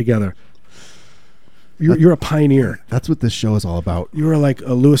been put together. You're a pioneer. That's what this show is all about. You're like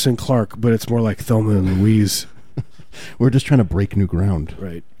a Lewis and Clark, but it's more like Thelma and Louise. We're just trying to break new ground.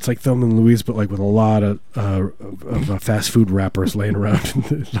 Right. It's like Thelma and Louise, but like with a lot of fast food wrappers laying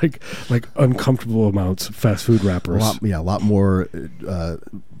around, like uncomfortable amounts of fast food wrappers. A lot more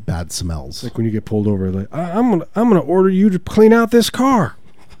bad smells. Like when you get pulled over, like I'm gonna order you to clean out this car.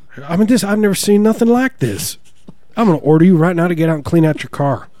 I've never seen nothing like this. I'm gonna order you right now to get out and clean out your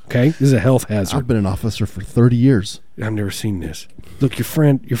car. Okay, this is a health hazard. I've been an officer for 30 years. I've never seen this. Look, your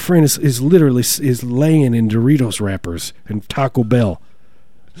friend is literally laying in Doritos wrappers and Taco Bell.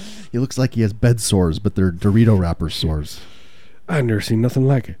 He looks like he has bed sores, but they're Dorito wrapper sores. I've never seen nothing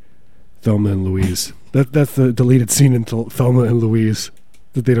like it. Thelma and Louise. That's the deleted scene in Thelma and Louise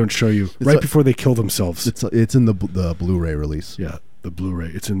that they don't show you before they kill themselves. It's in the Blu-ray release. Yeah, the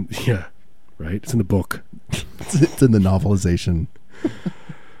Blu-ray. It's in right. It's in the book. It's in the novelization.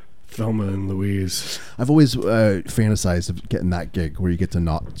 Thelma and Louise. I've always fantasized of getting that gig where you get to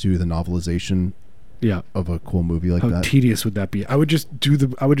not do the novelization. Yeah, of a cool movie like How that. tedious would that be? I would just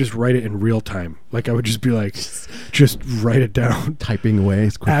write it in real time. Like I would just be like, just write it down, typing away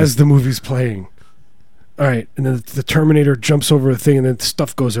as the movie's playing. All right, and then the Terminator jumps over a thing, and then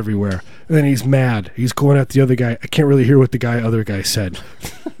stuff goes everywhere. And then he's mad. He's going at the other guy. I can't really hear what the other guy said.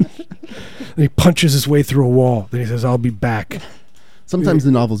 And he punches his way through a wall. Then he says, "I'll be back." Sometimes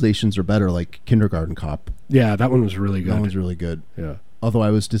the novelizations are better, like Kindergarten Cop. Yeah, that one was really good. That one's really good. Yeah. Although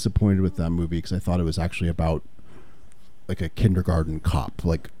I was disappointed with that movie because I thought it was actually about like a kindergarten cop.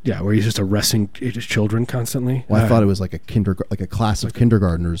 Like where he's just arresting his children constantly. Well, I thought it was like a class of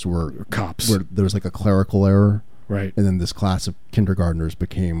kindergartners were cops. Where there was like a clerical error, right? And then this class of kindergartners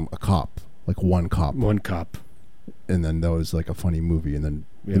became a cop, like one cop. And then that was like a funny movie. And then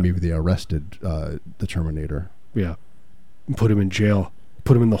maybe they arrested the Terminator. Yeah. And put him in jail.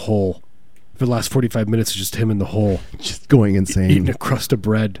 Put him in the hole. For the last 45 minutes, it's just him in the hole. Just going insane. Eating a crust of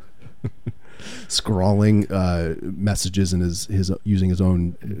bread. Scrawling messages in his using his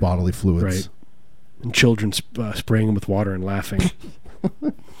own bodily fluids. Right. And children spraying him with water and laughing.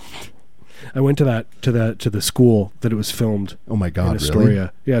 I went to the school that it was filmed. Oh my God, in Astoria. Really?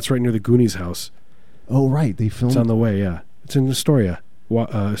 Yeah, it's right near the Goonies house. Oh right, they filmed. It's on the way. Yeah, it's in Astoria,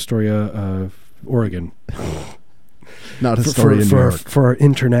 Oregon. Not Astoria, New York. For our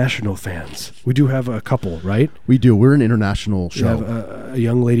international fans, we do have a couple, right? We do. We're an international show. We have a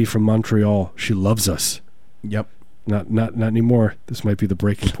young lady from Montreal. She loves us. Yep. Not anymore. This might be the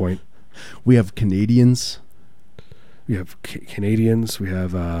breaking point. We have Canadians. We have Canadians. We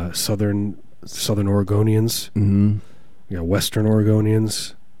have Southern Oregonians. Mm-hmm. We got Western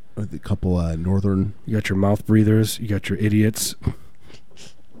Oregonians. A couple northern. You got your mouth breathers. You got your idiots.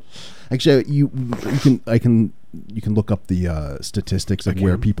 Actually, you can look up the statistics of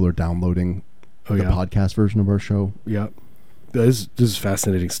where people are downloading the podcast version of our show. Yeah, this is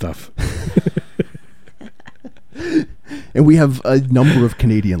fascinating stuff. And we have a number of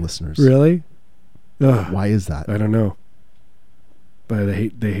Canadian listeners. Really? Ugh. Why is that? I don't know. But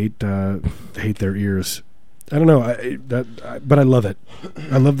they hate their ears. I don't know. But I love it.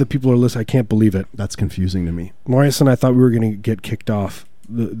 I love that people are listening. I can't believe it. That's confusing to me. Marius and I thought we were going to get kicked off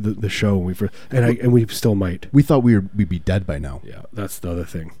the show, and we still might. We thought we'd be dead by now. Yeah, that's the other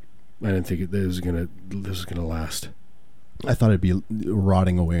thing. I didn't think this was gonna last. I thought it'd be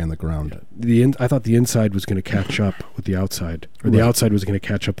rotting away on the ground. Yeah. I thought the inside was going to catch up with the outside, or the outside was going to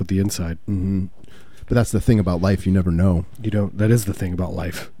catch up with the inside. Mm-hmm. But that's the thing about life. You never know. You don't. That is the thing about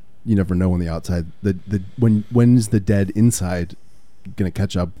life. You never know when the outside when's the dead inside going to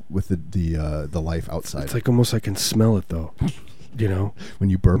catch up with the life outside. It's like almost I can smell it though. You know, when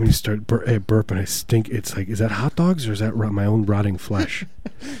you burp, when you start burp and I stink. It's like, is that hot dogs or is that my own rotting flesh?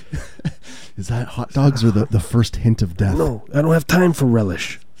 Is that hot dogs or the first hint of death? No, I don't have time for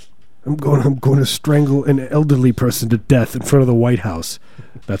relish. I'm going to strangle an elderly person to death in front of the White House.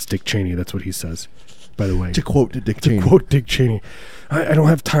 That's Dick Cheney. That's what he says. By the way, to quote Dick Cheney, I don't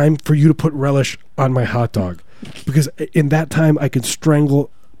have time for you to put relish on my hot dog, because in that time I could strangle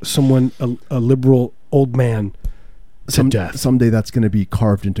someone, a liberal old man, to death. Someday that's going to be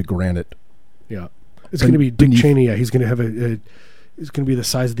carved into granite. Yeah, it's going to be Dick Cheney. Yeah, he's going to have it's going to be the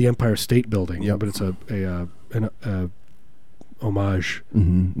size of the Empire State Building. Yeah, but it's an homage.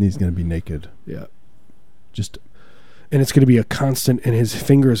 Mm-hmm. And he's going to be naked. Yeah, just and it's going to be a constant, and his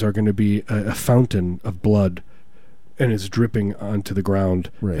fingers are going to be a fountain of blood, and it's dripping onto the ground,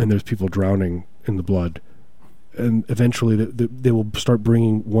 Right. and there's people drowning in the blood. And eventually they will start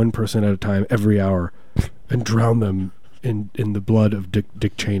bringing one person at a time every hour and drown them in the blood of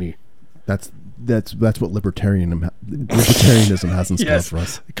Dick Cheney. That's what libertarianism has in store Yes. for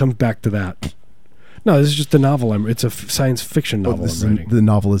us. It comes back to that. No, this is just a novel. It's a science fiction novel This I'm is writing. the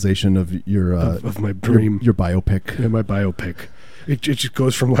novelization of your Of my dream. your biopic. In my biopic. It just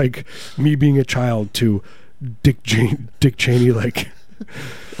goes from like me being a child to Dick Cheney like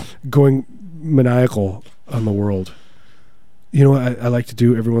going maniacal on the world. You know what I like to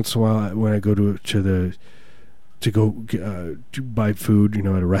do every once in a while when I go to buy food, you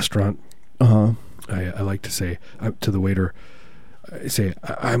know, at a restaurant. Uh-huh. I like to say to the waiter, I say,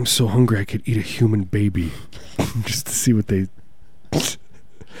 I'm so hungry I could eat a human baby, just to see what they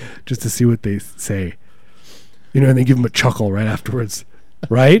say. You know, and they give them a chuckle right afterwards,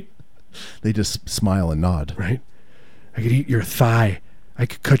 right? They just smile and nod. Right? I could eat your thigh. I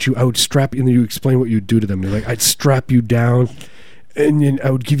could cut you. I would strap you, and then you explain what you'd do to them. You're like, I'd strap you down, and then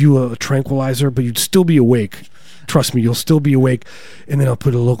I would give you a tranquilizer, but you'd still be awake. Trust me, you'll still be awake. And then I'll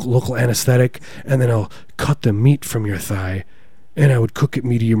put a local anesthetic, and then I'll cut the meat from your thigh, and I would cook it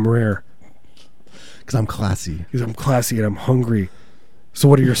medium rare Because I'm classy. because I'm classy and I'm hungry. So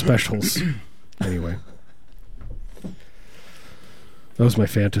what are your specials? Anyway, that was my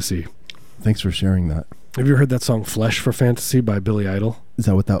fantasy. Thanks for sharing that. Have you heard that song "Flesh for Fantasy" by Billy Idol? Is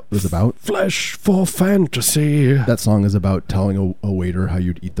that what that was about? Flesh for fantasy. That song is about telling a waiter how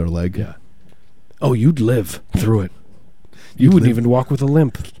you'd eat their leg. Yeah. Oh, you'd live through it. You wouldn't live- even walk with a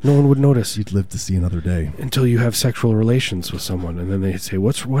limp. No one would notice You'd live to see another day. until you have sexual relations with someone, and then they say,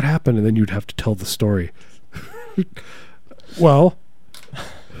 what happened?" And then you'd have to tell the story.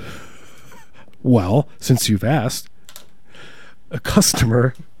 Well, since you've asked, a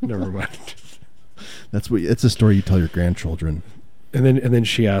customer. Never mind. It's a story you tell your grandchildren. And then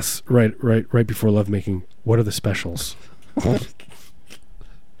she asks right before lovemaking, "What are the specials?"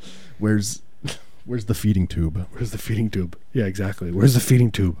 Where's the feeding tube? Where's the feeding tube? Yeah, exactly. Where's the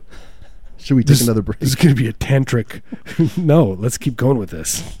feeding tube? Should we take another break? This is going to be a tantric. No, let's keep going with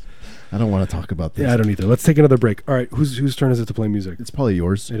this. I don't want to talk about this. Yeah, I don't either. Let's take another break. All right, whose turn is it to play music? It's probably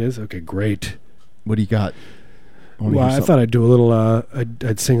yours. It is? Okay, great. What do you got? Well, I thought I'd do a little,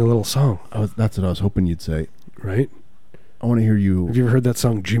 I'd sing a little song, that's what I was hoping you'd say. right? I want to hear you. Have you ever heard that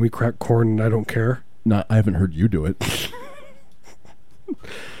song, Jimmy Crack Corn and I Don't Care? I haven't heard you do it.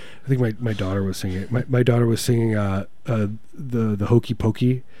 I think my daughter was singing it. My daughter was singing the Hokey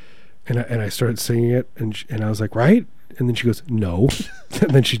Pokey, and I started singing it, and I was like, right? And then she goes, no.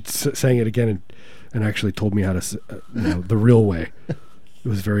 And then she sang it again and actually told me how to, the real way. It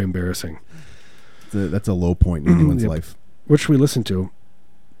was very embarrassing. That's a low point in anyone's Yep. life. What should we listen to?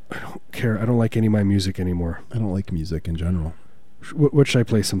 I don't care. I don't like any of my music anymore. I don't like music in general. What should I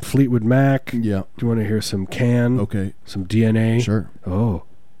play? Some Fleetwood Mac? Yeah. Do you want to hear some Can? Okay. Some DNA? Sure. Oh.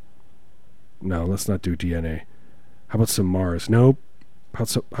 No, let's not do DNA. How about some Mars? Nope. How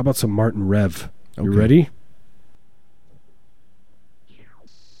about some Martin Rev? You Okay. ready?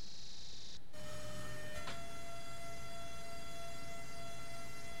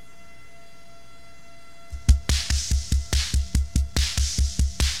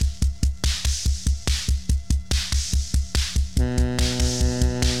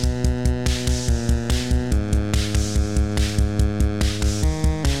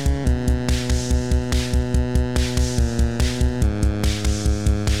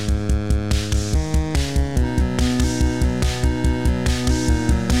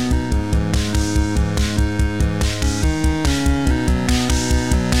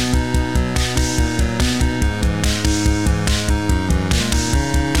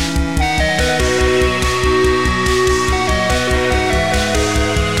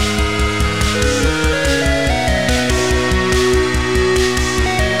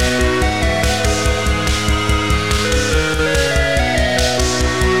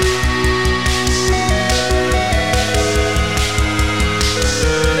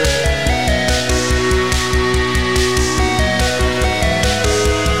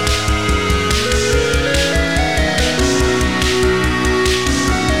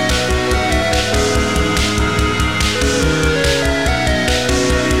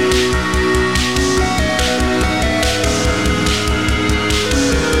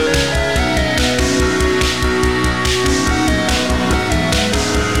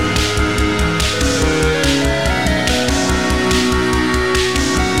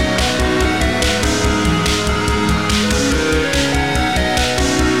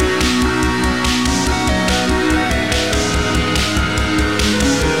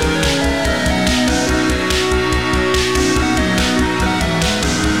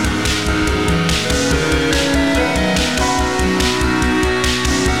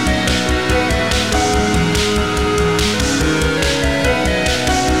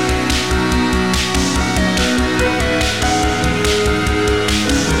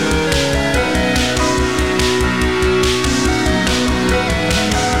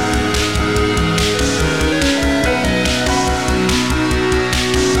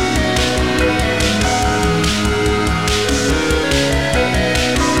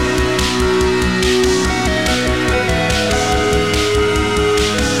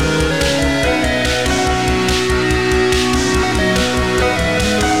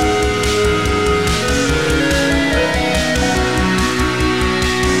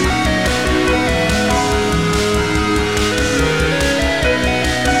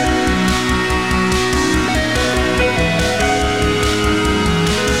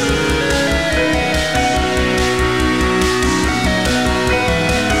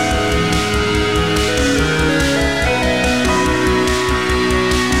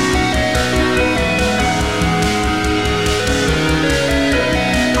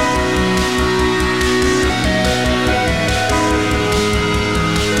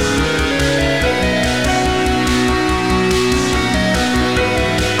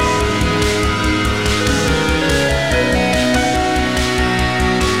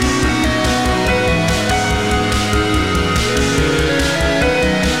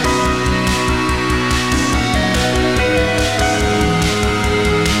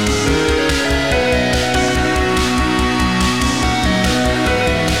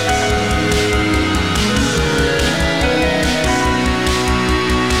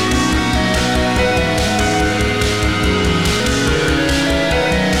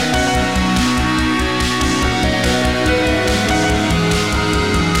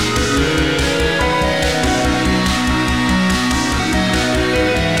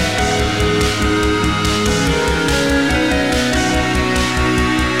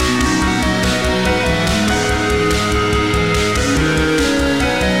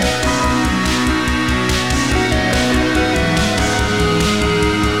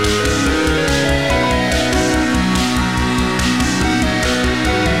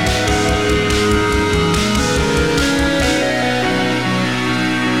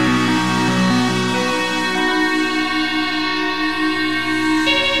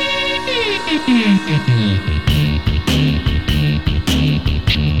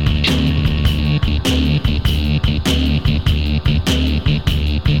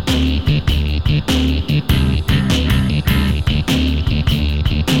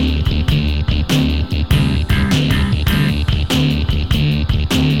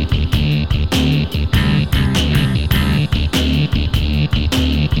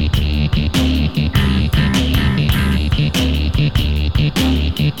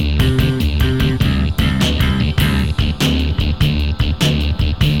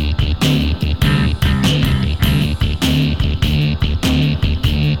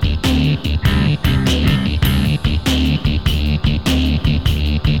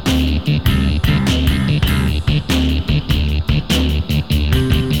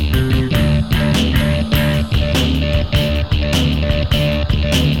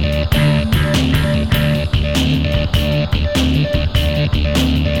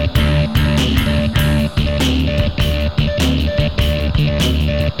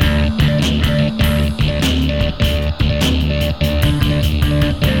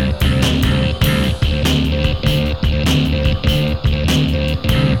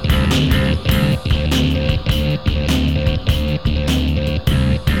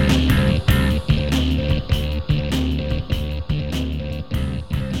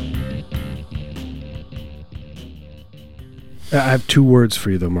 I have 2 words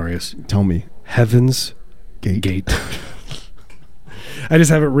for you though, Marius. Tell me. Heaven's Gate. I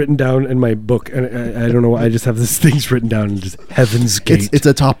just have it written down in my book, and I don't know why. I just have these things written down, and just Heaven's Gate. It's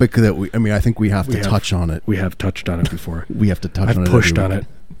a topic that I think we have to touch on it. We have touched on it before. We have to touch on it. I've pushed on it.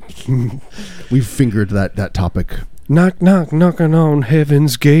 We've fingered that topic. Knock, knock, knocking on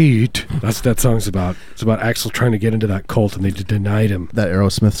Heaven's Gate. That's what that song's about. It's about Axl trying to get into that cult, and they denied him. That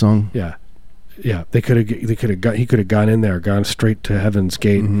Aerosmith song. Yeah. He could have gone in there, gone straight to Heaven's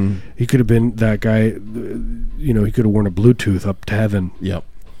Gate. Mm-hmm. He could have been that guy. He could have worn a Bluetooth up to heaven. Yep.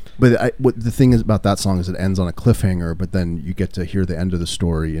 But what the thing is about that song is it ends on a cliffhanger, but then you get to hear the end of the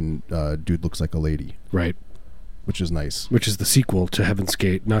story, and Dude Looks Like a Lady. Right. Which is nice. Which is the sequel to Heaven's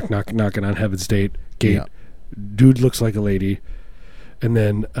Gate. Knock, knock, knocking on Heaven's Gate. Yeah. Dude Looks Like a Lady. And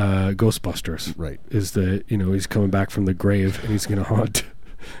then Ghostbusters. Right. Is he's coming back from the grave, and he's going to haunt.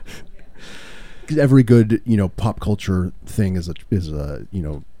 Every good, pop culture thing is a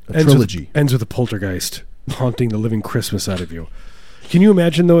trilogy. Ends with a poltergeist haunting the living Christmas out of you. Can you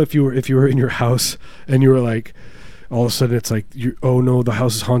imagine though if you were in your house and you were like, all of a sudden it's like, oh no, the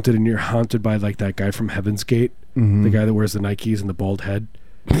house is haunted, and you're haunted by like that guy from Heaven's Gate, the guy that wears the Nikes and the bald head.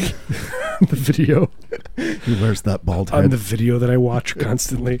 The video. He wears that bald head. On the video that I watch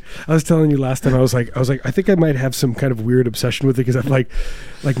constantly. I was telling you last time, I was like, I think I might have some kind of weird obsession with it, because I'm like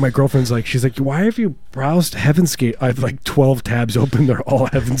my girlfriend's like, she's like, why have you browsed Heaven's Gate? I have like 12 tabs open. They're all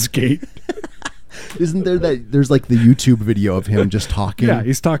Heaven's Gate. Isn't there there's like the YouTube video of him just talking? Yeah,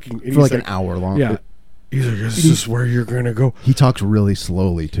 he's talking for like an hour long. Yeah. He's like, is this where you're going to go? He talks really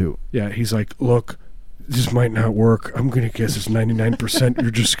slowly too. Yeah, he's like, look, this might not work. I'm going to guess it's 99%.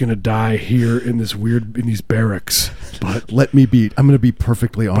 You're just going to die here in these barracks. But I'm going to be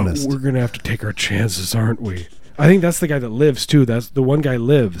perfectly honest. We're going to have to take our chances, aren't we? I think that's the guy that lives too. That's the one guy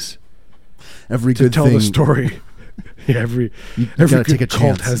lives. Every to good tell thing, the story. Yeah, every gotta good take a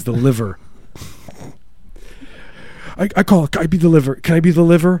cult chance. has the liver. I call it. Can I be the liver? Can I be the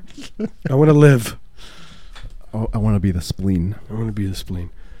liver? I want to live. Oh, I want to be the spleen. I want to be the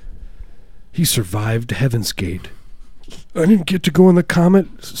spleen. He survived Heaven's Gate. I didn't get to go in the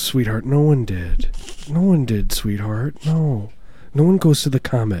comet, sweetheart. No one did. No one did, sweetheart. No one goes to the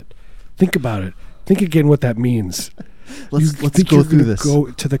comet. Think about it. Think again what that means. Let's go through this.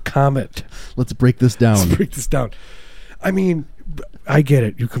 Go to the comet. Let's break this down. Let's break this down. I mean, I get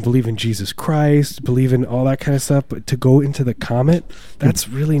it. You can believe in Jesus Christ, believe in all that kind of stuff, but to go into the comet, that's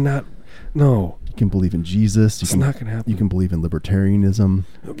really not. No. You can believe in Jesus. It's not going to happen. You can believe in libertarianism.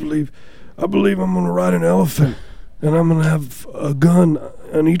 I believe I'm going to ride an elephant, and I'm going to have a gun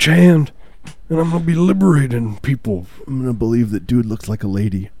on each hand, and I'm going to be liberating people. I'm going to believe that Dude Looks Like a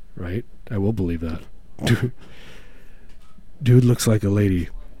Lady. Right? I will believe that. Dude Looks Like a Lady.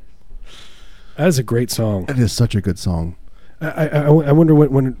 That is a great song. That is such a good song. I wonder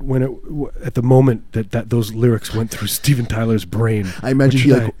when it at the moment that those lyrics went through Steven Tyler's brain. I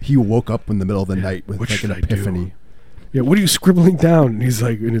imagine he woke up in the middle of the night with like an epiphany. Yeah, what are you scribbling down? And he's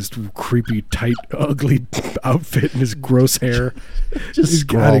like in his creepy, tight, ugly outfit and his gross hair. Just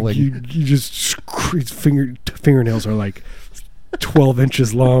scrawling. His fingernails are like 12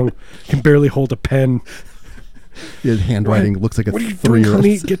 inches long. Can barely hold a pen. His handwriting looks like a 3-year-old. What are you doing,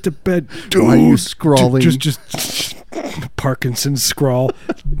 honey? Get to bed. Dude, why are you scrawling? Just Parkinson's scrawl.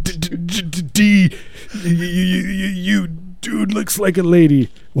 You Dude Looks Like a Lady.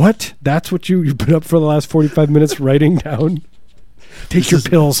 What? That's what you've been up for the last 45 minutes writing down? Take your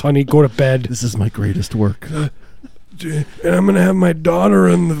pills, honey. Go to bed. This is my greatest work. And I'm going to have my daughter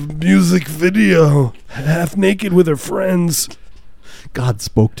in the music video, half naked with her friends. God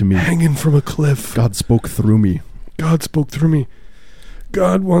spoke to me. Hanging from a cliff. God spoke through me. God spoke through me.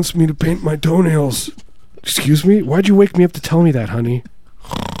 God wants me to paint my toenails. Excuse me? Why'd you wake me up to tell me that, honey?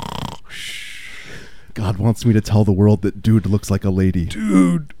 God wants me to tell the world that Dude looks like a lady.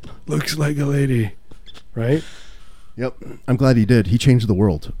 Dude looks like a lady. Right? Yep. I'm glad he did. He changed the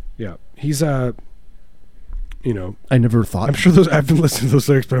world. Yeah. He's, I never thought. I'm sure I've been listening to those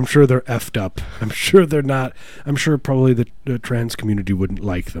lyrics, but I'm sure they're effed up. I'm sure they're not. I'm sure probably the trans community wouldn't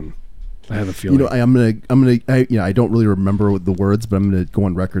like them. I have a feeling. I don't really remember the words, but I'm gonna go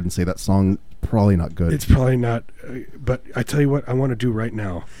on record and say that song probably not good. It's probably not. But I tell you what, I want to do right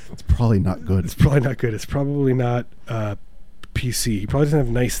now. It's probably not good. It's probably not good. It's probably not PC. He probably doesn't have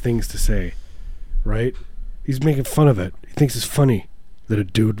nice things to say, right? He's making fun of it. He thinks it's funny that a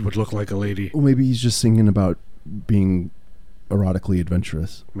dude would look like a lady. Well, maybe he's just singing about being erotically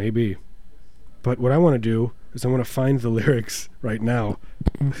adventurous. Maybe. But what I want to do is I want to find the lyrics right now.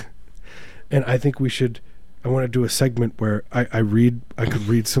 And I think I want to do a segment where I could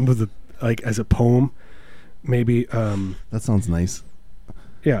read some of the, like as a poem, maybe. That sounds nice.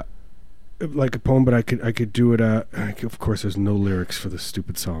 Yeah, like a poem, but I could do it. Of course, there's no lyrics for this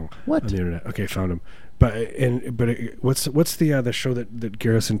stupid song What? on the internet. Okay, found them. What's the show that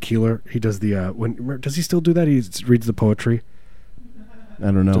Garrison Keillor, he does does he still do that? He reads the poetry. I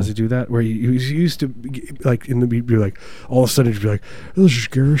don't know. Does he do that? Where he used to like in the be like all of a sudden he'd be like, "This is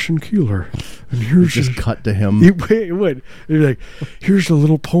Garrison Keillor, and here's Just cut to him. It would. He'd be like, "Here's a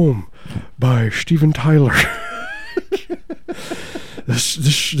little poem by Steven Tyler."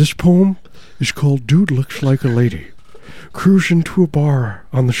 This poem is called "Dude Looks Like a Lady, cruising to a bar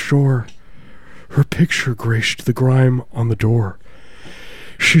on the shore. Her picture graced the grime on the door.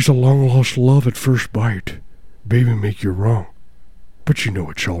 She's a long lost love at first bite. Baby, make you wrong, but you know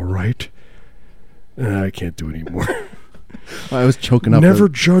it's all right." I can't do it anymore. I was choking up. Never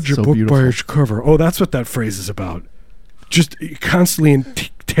judge a so book beautiful. by its cover. Oh, that's what that phrase is about. Just constantly in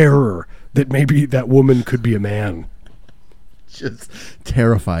terror that maybe that woman could be a man. Just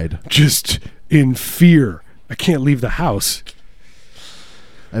terrified. Just in fear. I can't leave the house.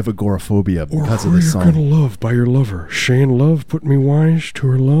 I have agoraphobia Or because of who this you're gonna song. love by your lover. Shane Love put me wise to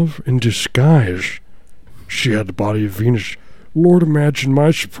her love in disguise. She had the body of Venus. Lord, imagine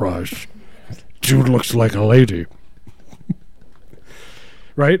my surprise. Dude looks like a lady.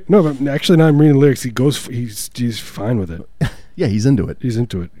 Right? No, but actually now I'm reading the lyrics. He's fine with it. Yeah, he's into it. He's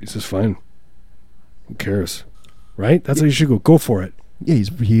into it. He's just fine. Who cares? Right? That's how you should go. Go for it. Yeah,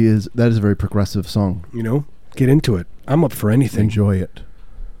 he is. That is a very progressive song. You know? Get into it. I'm up for anything. Enjoy it.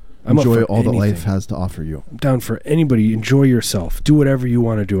 I'm up Enjoy for all that life anything. has to offer you. I'm down for anybody. Enjoy yourself. Do whatever you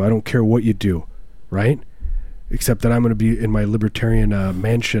want to do. I don't care what you do. Right? Except that I'm going to be in my libertarian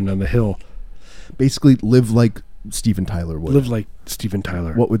mansion on the hill. Basically, live like Steven Tyler would. Live like Steven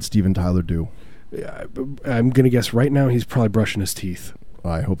Tyler. What would Steven Tyler do? I'm going to guess right now he's probably brushing his teeth.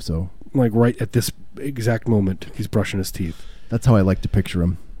 I hope so. Like right at this exact moment, he's brushing his teeth. That's how I like to picture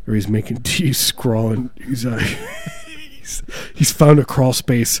him. Or he's making tea, scrawling. He's found a crawl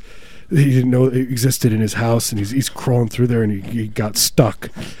space that he didn't know existed in his house, and he's crawling through there, and he got stuck.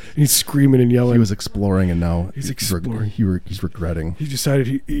 And he's screaming and yelling. He was exploring, and now He's exploring. He's regretting. He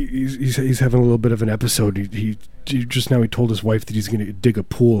decided he's having a little bit of an episode. He just now he told his wife that he's going to dig a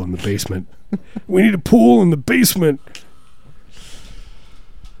pool in the basement. We need a pool in the basement.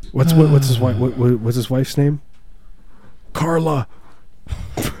 What's his wife? What's his wife's name? Carla.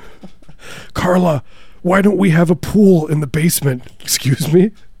 Carla, why don't we have a pool in the basement? Excuse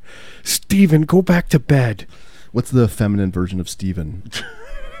me? Steven, go back to bed. What's the feminine version of Steven?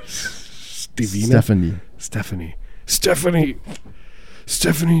 Stevina? Stephanie. Stephanie.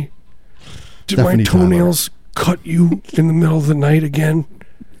 Did Stephanie my toenails cut you in the middle of the night again?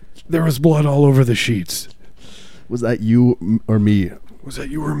 There was blood all over the sheets. Was that you or me? Was that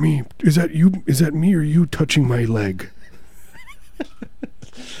you or me? Is that you? Is that me or you touching my leg?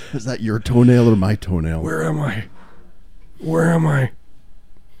 Is that your toenail or my toenail? Where am I?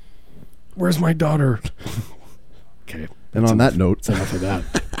 Where's my daughter? Okay. And on that note, That's enough of that.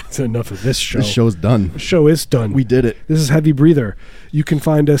 That's enough of this show. this show's done. The show is done. We did it. This is Heavy Breather. You can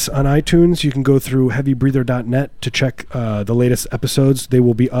find us on iTunes. You can go through heavybreather.net to check the latest episodes. They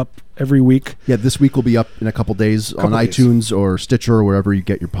will be up every week. Yeah, this week will be up in a couple days on Couple days. iTunes or Stitcher or wherever you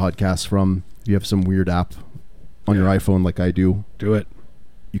get your podcasts from. If you have some weird app on your iPhone like I do, Do it.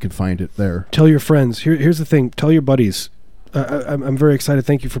 you can find it there. Tell your friends. Here's the thing. Tell your buddies. I'm very excited.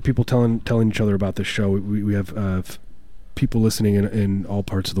 Thank you for people telling each other about this show. We have people listening in all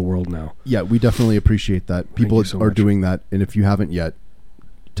parts of the world now. Yeah, we definitely appreciate that. People you so are much. doing that, and if you haven't yet,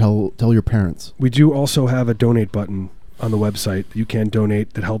 tell your parents. We do also have a donate button on the website. You can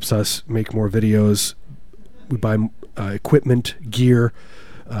donate. That helps us make more videos. We buy equipment, gear,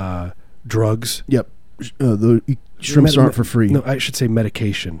 drugs. Yep. The shrimps aren't for free. No, I should say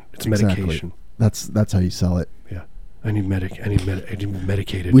medication. It's Exactly. medication. That's how you sell it. Yeah. I need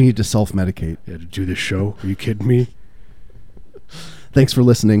medicated. We need to self-medicate. Yeah, to do this show. Are you kidding me? Thanks for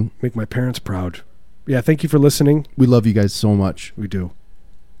listening. Make my parents proud. Yeah, thank you for listening. We love you guys so much. We do.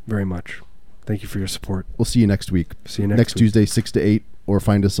 Very much. Thank you for your support. We'll see you next week. See you next week. Tuesday, 6 to 8, or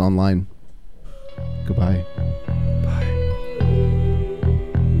find us online. Goodbye. Bye.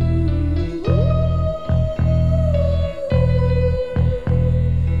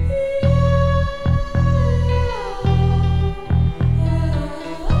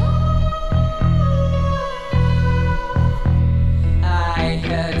 I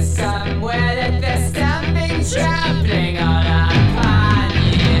heard somewhere that there's something trampling upon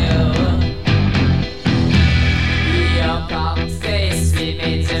you. Your cock face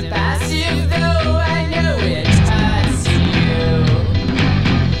remains impassive, though I know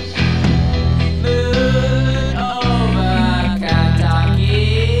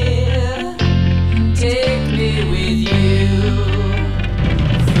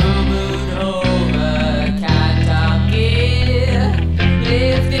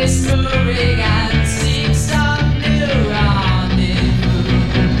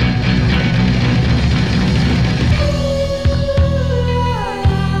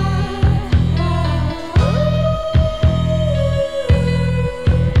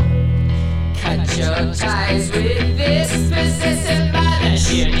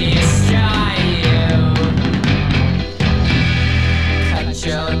Cut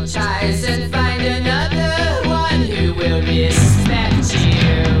your ties and find another one who will respect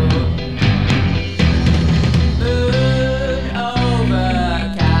you. Moon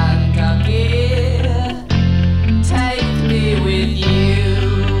over Kentucky, take me with you.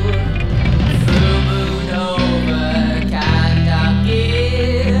 Full moon over Kentucky,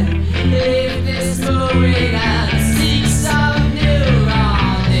 leave this mooring and seek some new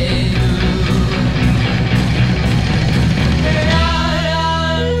rendezvous.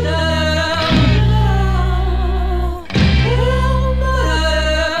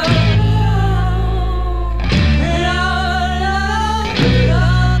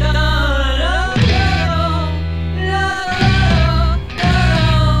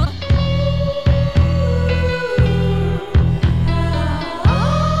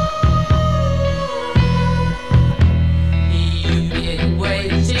 You've been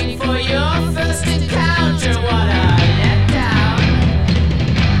waiting for your first encounter, what a letdown.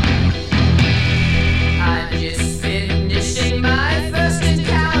 I'm just finishing my first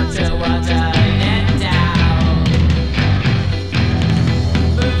encounter, what a letdown.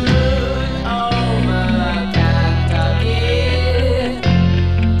 Moon over Kentucky,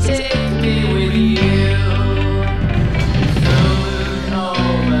 take me with you. Moon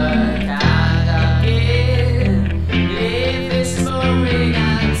over Kentucky, leave this mooring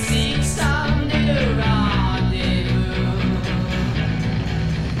and seek some new rendezvous.